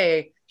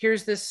 okay,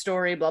 here's this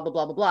story, blah, blah,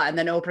 blah, blah, blah. And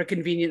then Oprah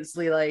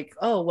conveniently like,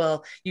 oh,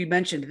 well, you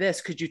mentioned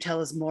this. Could you tell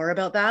us more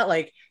about that?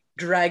 Like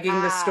dragging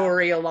the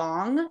story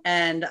along.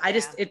 And I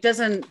just,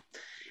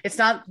 it's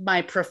not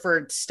my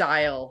preferred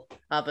style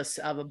of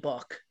a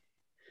book.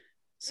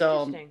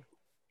 So,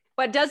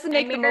 but does it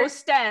make the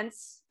most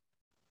sense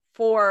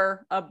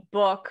for a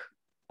book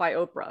by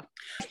Oprah?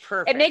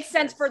 Perfect. It makes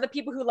sense for the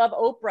people who love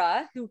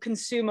Oprah, who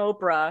consume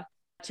Oprah,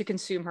 to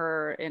consume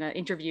her in an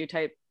interview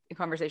type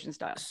conversation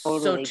style.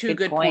 Totally. So two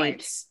good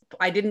points.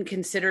 I didn't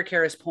consider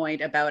Kara's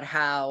point about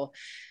how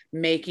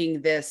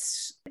making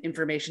this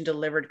information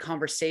delivered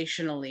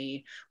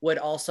conversationally would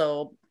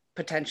also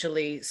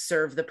potentially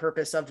serve the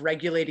purpose of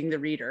regulating the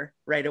reader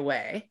right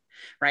away,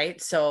 right?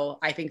 So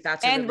I think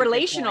that's and really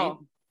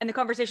relational. And the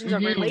conversations are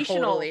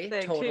relational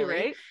thing too,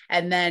 right?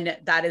 And then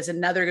that is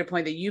another good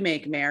point that you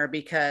make, Mare,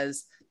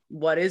 because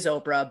what is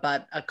Oprah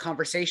but a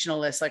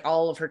conversationalist? Like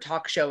all of her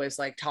talk show is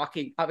like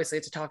talking. Obviously,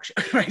 it's a talk show,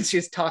 right?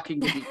 She's talking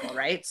to people,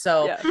 right?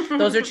 So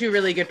those are two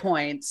really good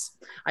points.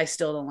 I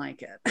still don't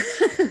like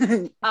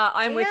it.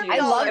 I'm with you. I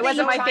love it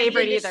wasn't my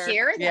favorite either.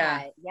 Share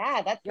that.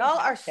 Yeah, that's y'all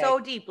fantastic. are so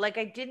deep. Like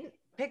I didn't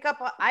pick up.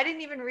 I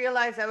didn't even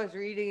realize I was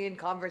reading in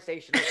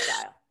conversational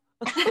style.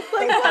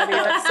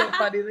 That's so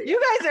funny.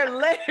 You guys are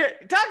later.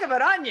 Talk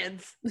about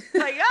onions.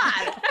 My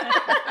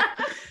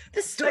God.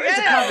 This story is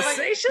a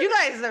conversation. You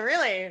guys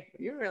are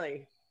you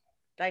really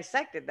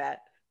dissected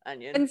that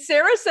onion. And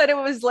Sarah said it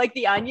was like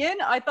The Onion.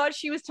 I thought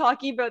she was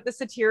talking about the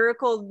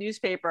satirical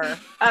newspaper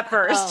at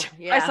first.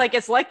 I was like,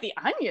 it's like The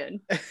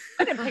Onion.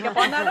 I didn't pick up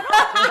on that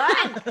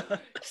at all.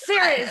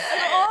 Sarah is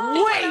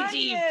way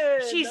deep.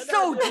 She's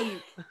so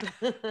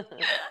deep.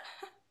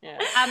 Yeah.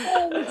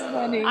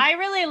 I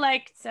really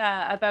liked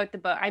about the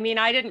book. I mean,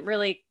 I didn't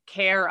really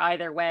care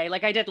either way.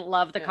 Like, I didn't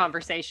love the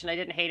conversation. I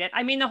didn't hate it.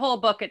 I mean, the whole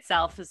book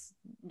itself is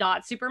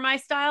not super my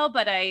style,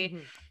 but I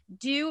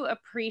do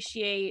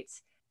appreciate,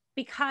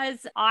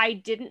 because I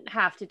didn't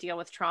have to deal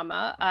with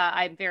trauma.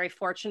 I'm very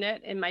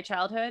fortunate in my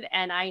childhood,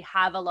 and I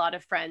have a lot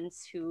of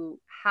friends who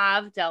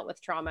have dealt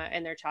with trauma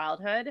in their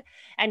childhood.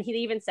 And he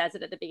even says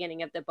it at the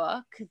beginning of the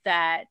book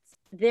that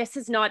this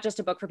is not just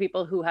a book for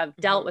people who have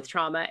dealt with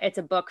trauma. It's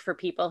a book for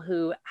people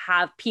who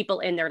have people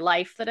in their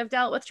life that have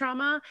dealt with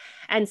trauma.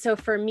 And so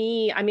for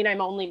me, I mean,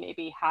 I'm only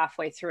maybe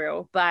halfway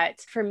through,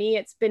 but for me,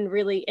 it's been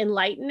really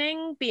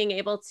enlightening being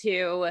able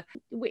to,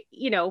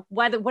 you know,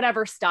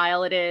 whatever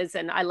style it is.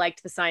 And I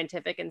liked the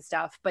scientific and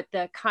stuff, but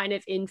the kind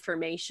of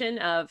information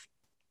of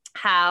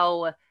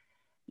how,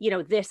 you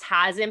know, this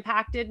has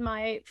impacted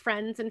my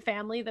friends and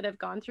family that have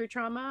gone through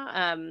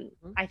trauma,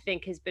 I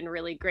think has been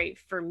really great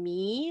for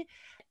me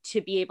to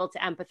be able to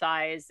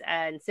empathize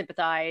and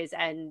sympathize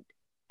and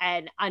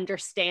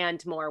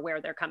understand more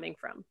where they're coming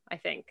from. I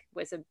think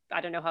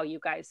I don't know how you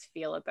guys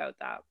feel about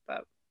that,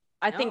 but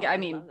I think, I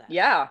mean,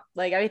 yeah,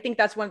 like, I think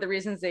that's one of the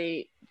reasons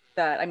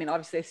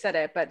obviously they said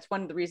it, but it's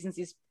one of the reasons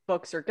these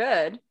books are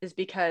good is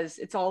because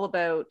it's all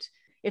about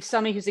if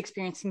somebody who's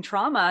experiencing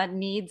trauma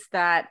needs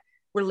that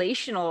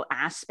relational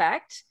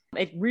aspect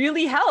It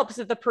really helps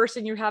if the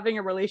person you're having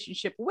a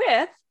relationship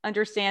with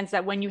understands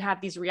that when you have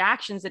these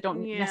reactions that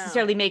don't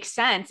necessarily make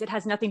sense, it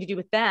has nothing to do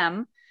with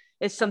them.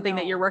 It's something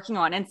that you're working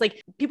on. And it's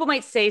like, people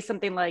might say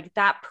something like,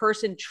 that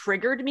person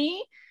triggered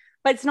me,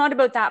 but it's not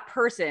about that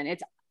person.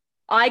 It's,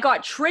 I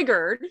got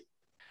triggered.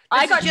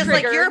 I got just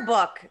triggered. Like your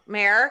book,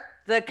 Mare,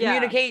 the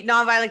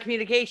nonviolent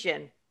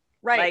communication.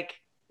 Right. Like,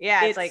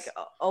 it's like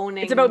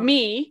owning. It's about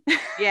me.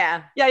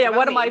 Yeah.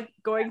 What am I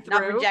going through?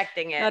 Not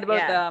projecting it. Not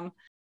about them.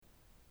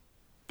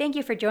 Thank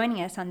you for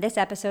joining us on this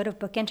episode of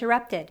Book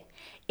Interrupted.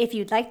 If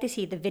you'd like to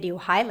see the video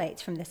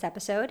highlights from this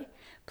episode,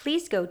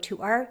 please go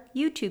to our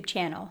YouTube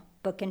channel,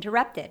 Book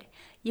Interrupted.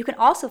 You can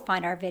also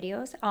find our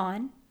videos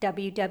on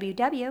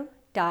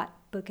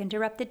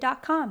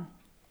www.bookinterrupted.com.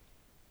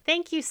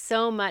 Thank you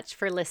so much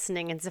for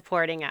listening and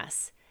supporting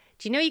us.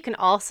 Do you know you can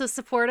also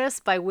support us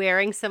by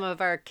wearing some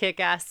of our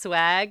kick-ass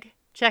swag?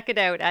 Check it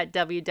out at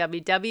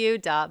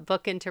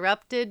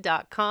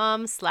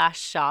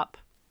www.bookinterrupted.com/shop.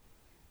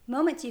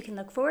 Moments you can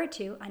look forward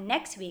to on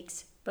next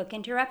week's Book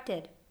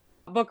Interrupted.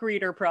 Book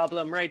reader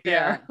problem right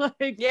there.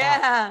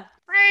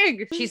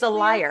 Frig. She's a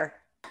liar.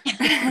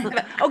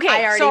 Okay,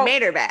 I already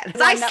made her bed.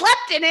 I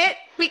slept in it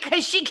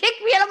because she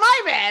kicked me out of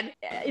my bed.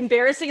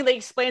 Embarrassingly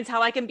explains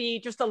how I can be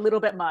just a little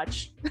bit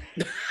much.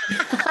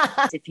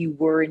 If you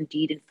were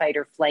indeed in fight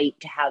or flight,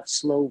 to have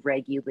slow,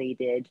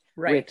 regulated,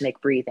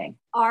 rhythmic breathing.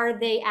 Are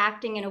they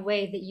acting in a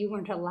way that you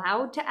weren't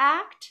allowed to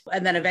act?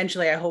 And then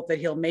eventually I hope that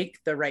he'll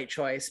make the right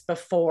choice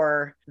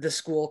before the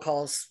school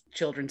calls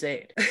children's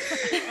aid.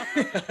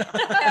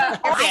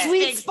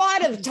 Sweet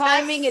spot of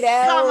timing it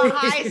out. Some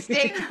high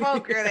stakes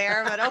poker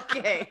there, but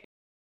okay.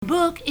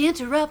 Book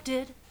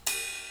Interrupted.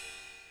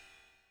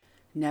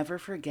 Never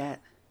forget,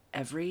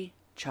 every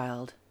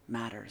child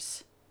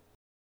matters.